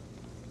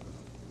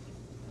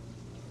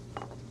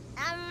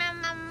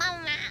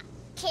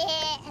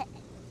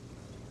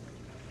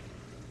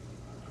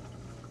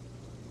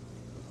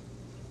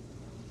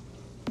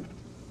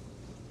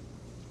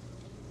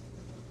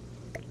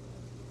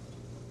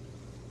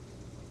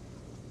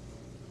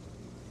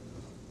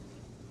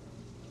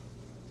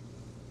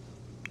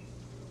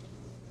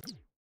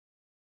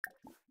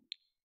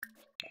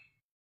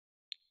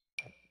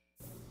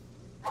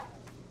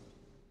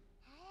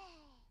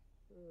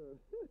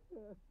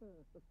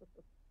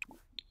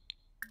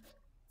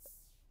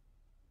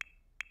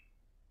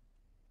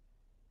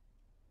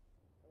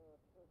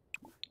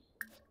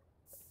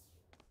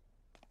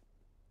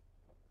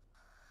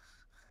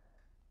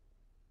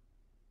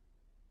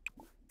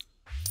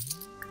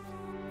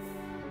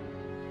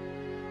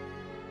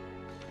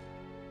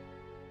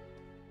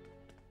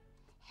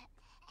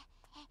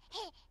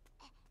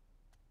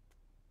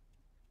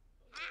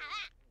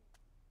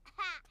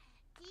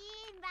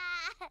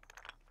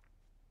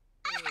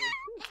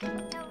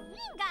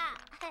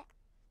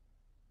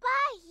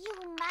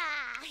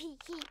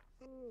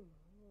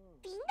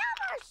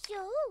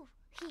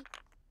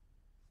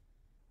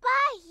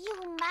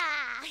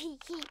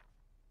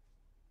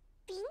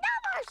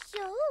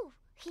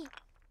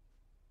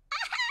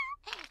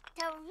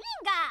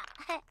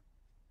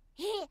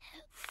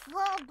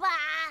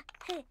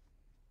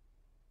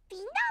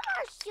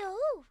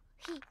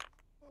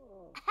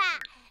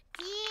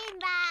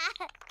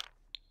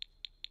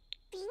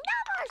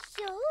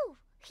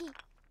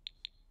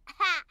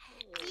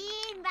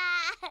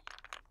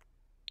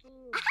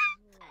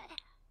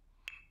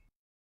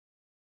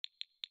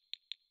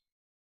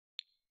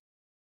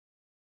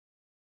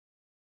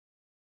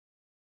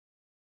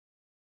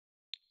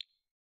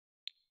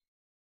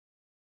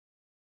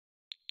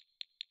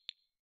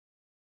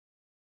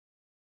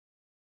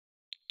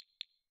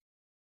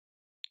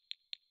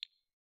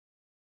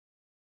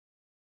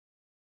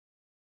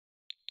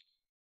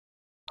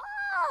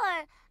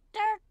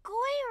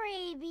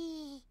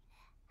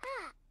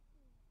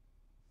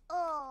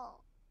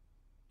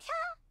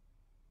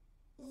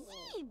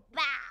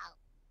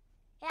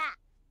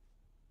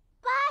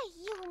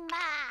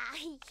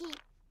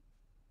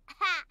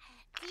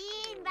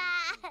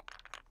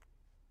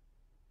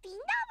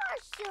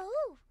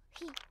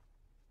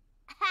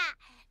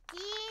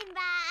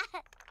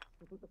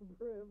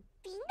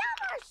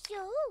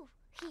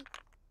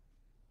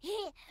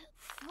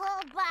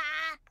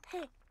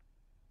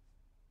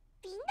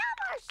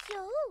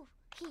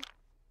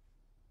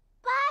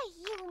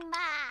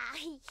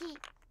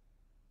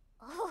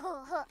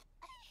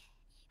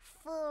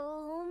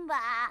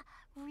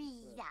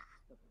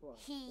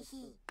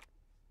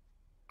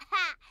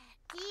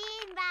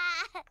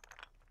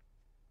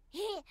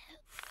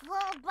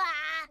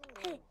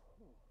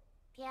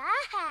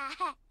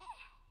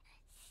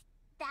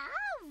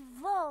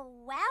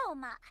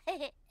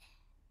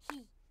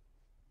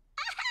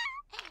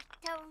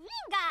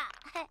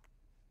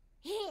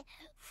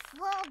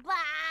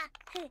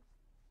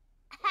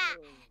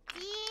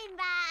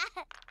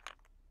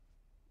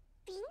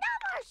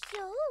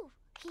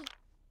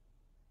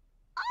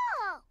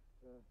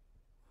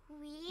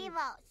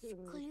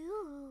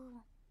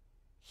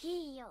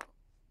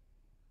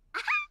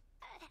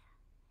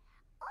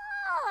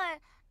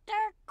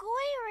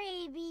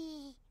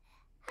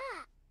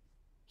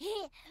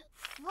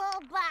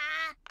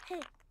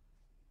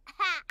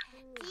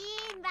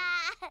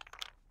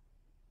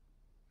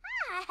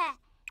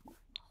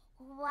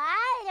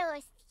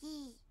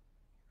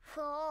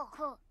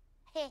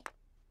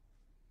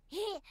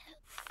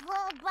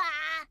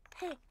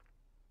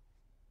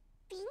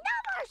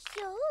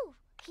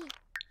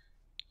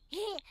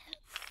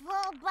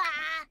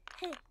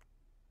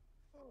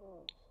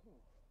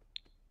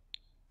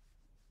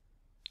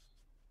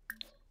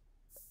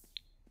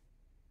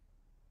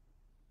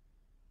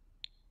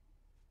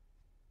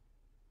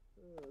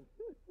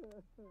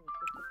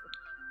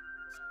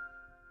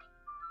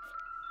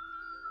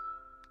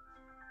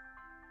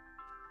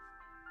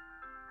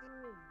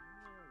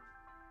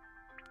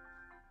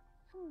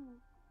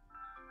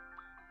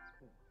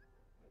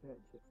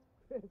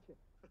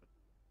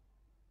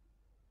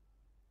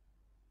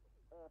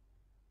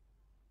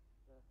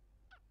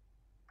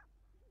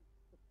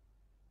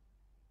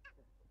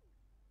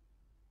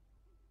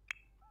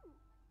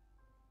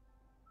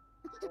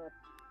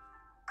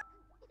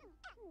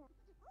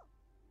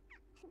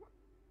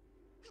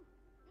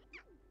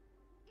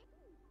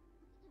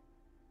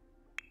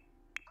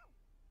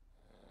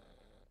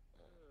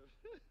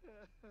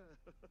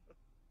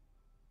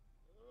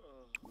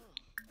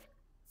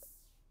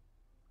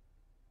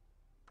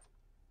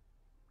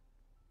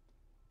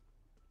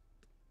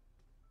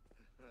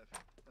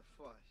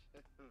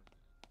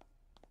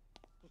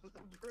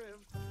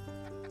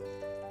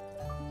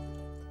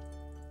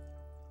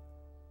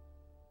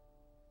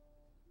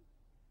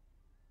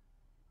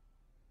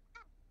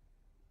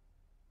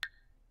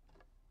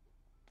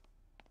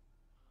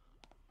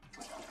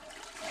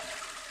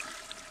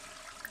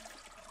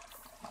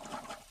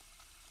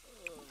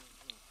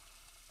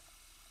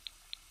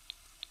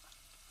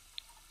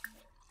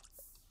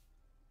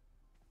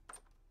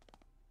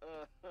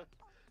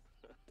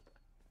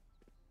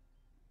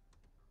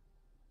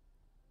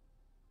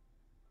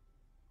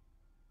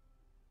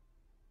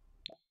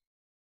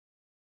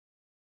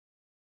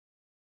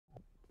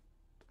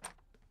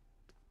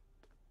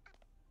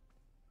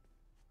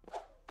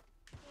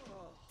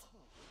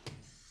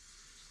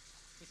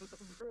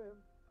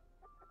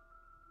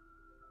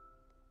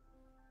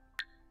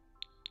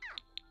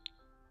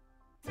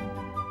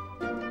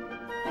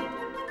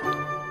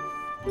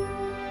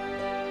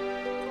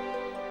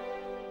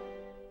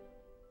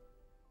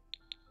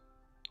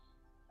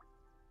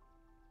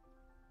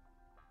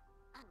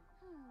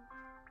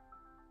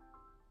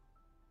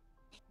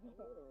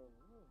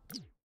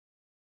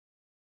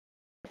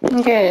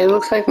 Okay, it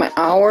looks like my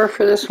hour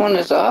for this one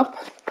is up.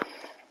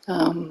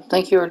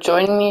 Thank you for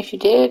joining me if you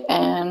did,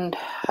 and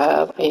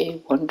have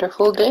a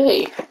wonderful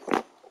day.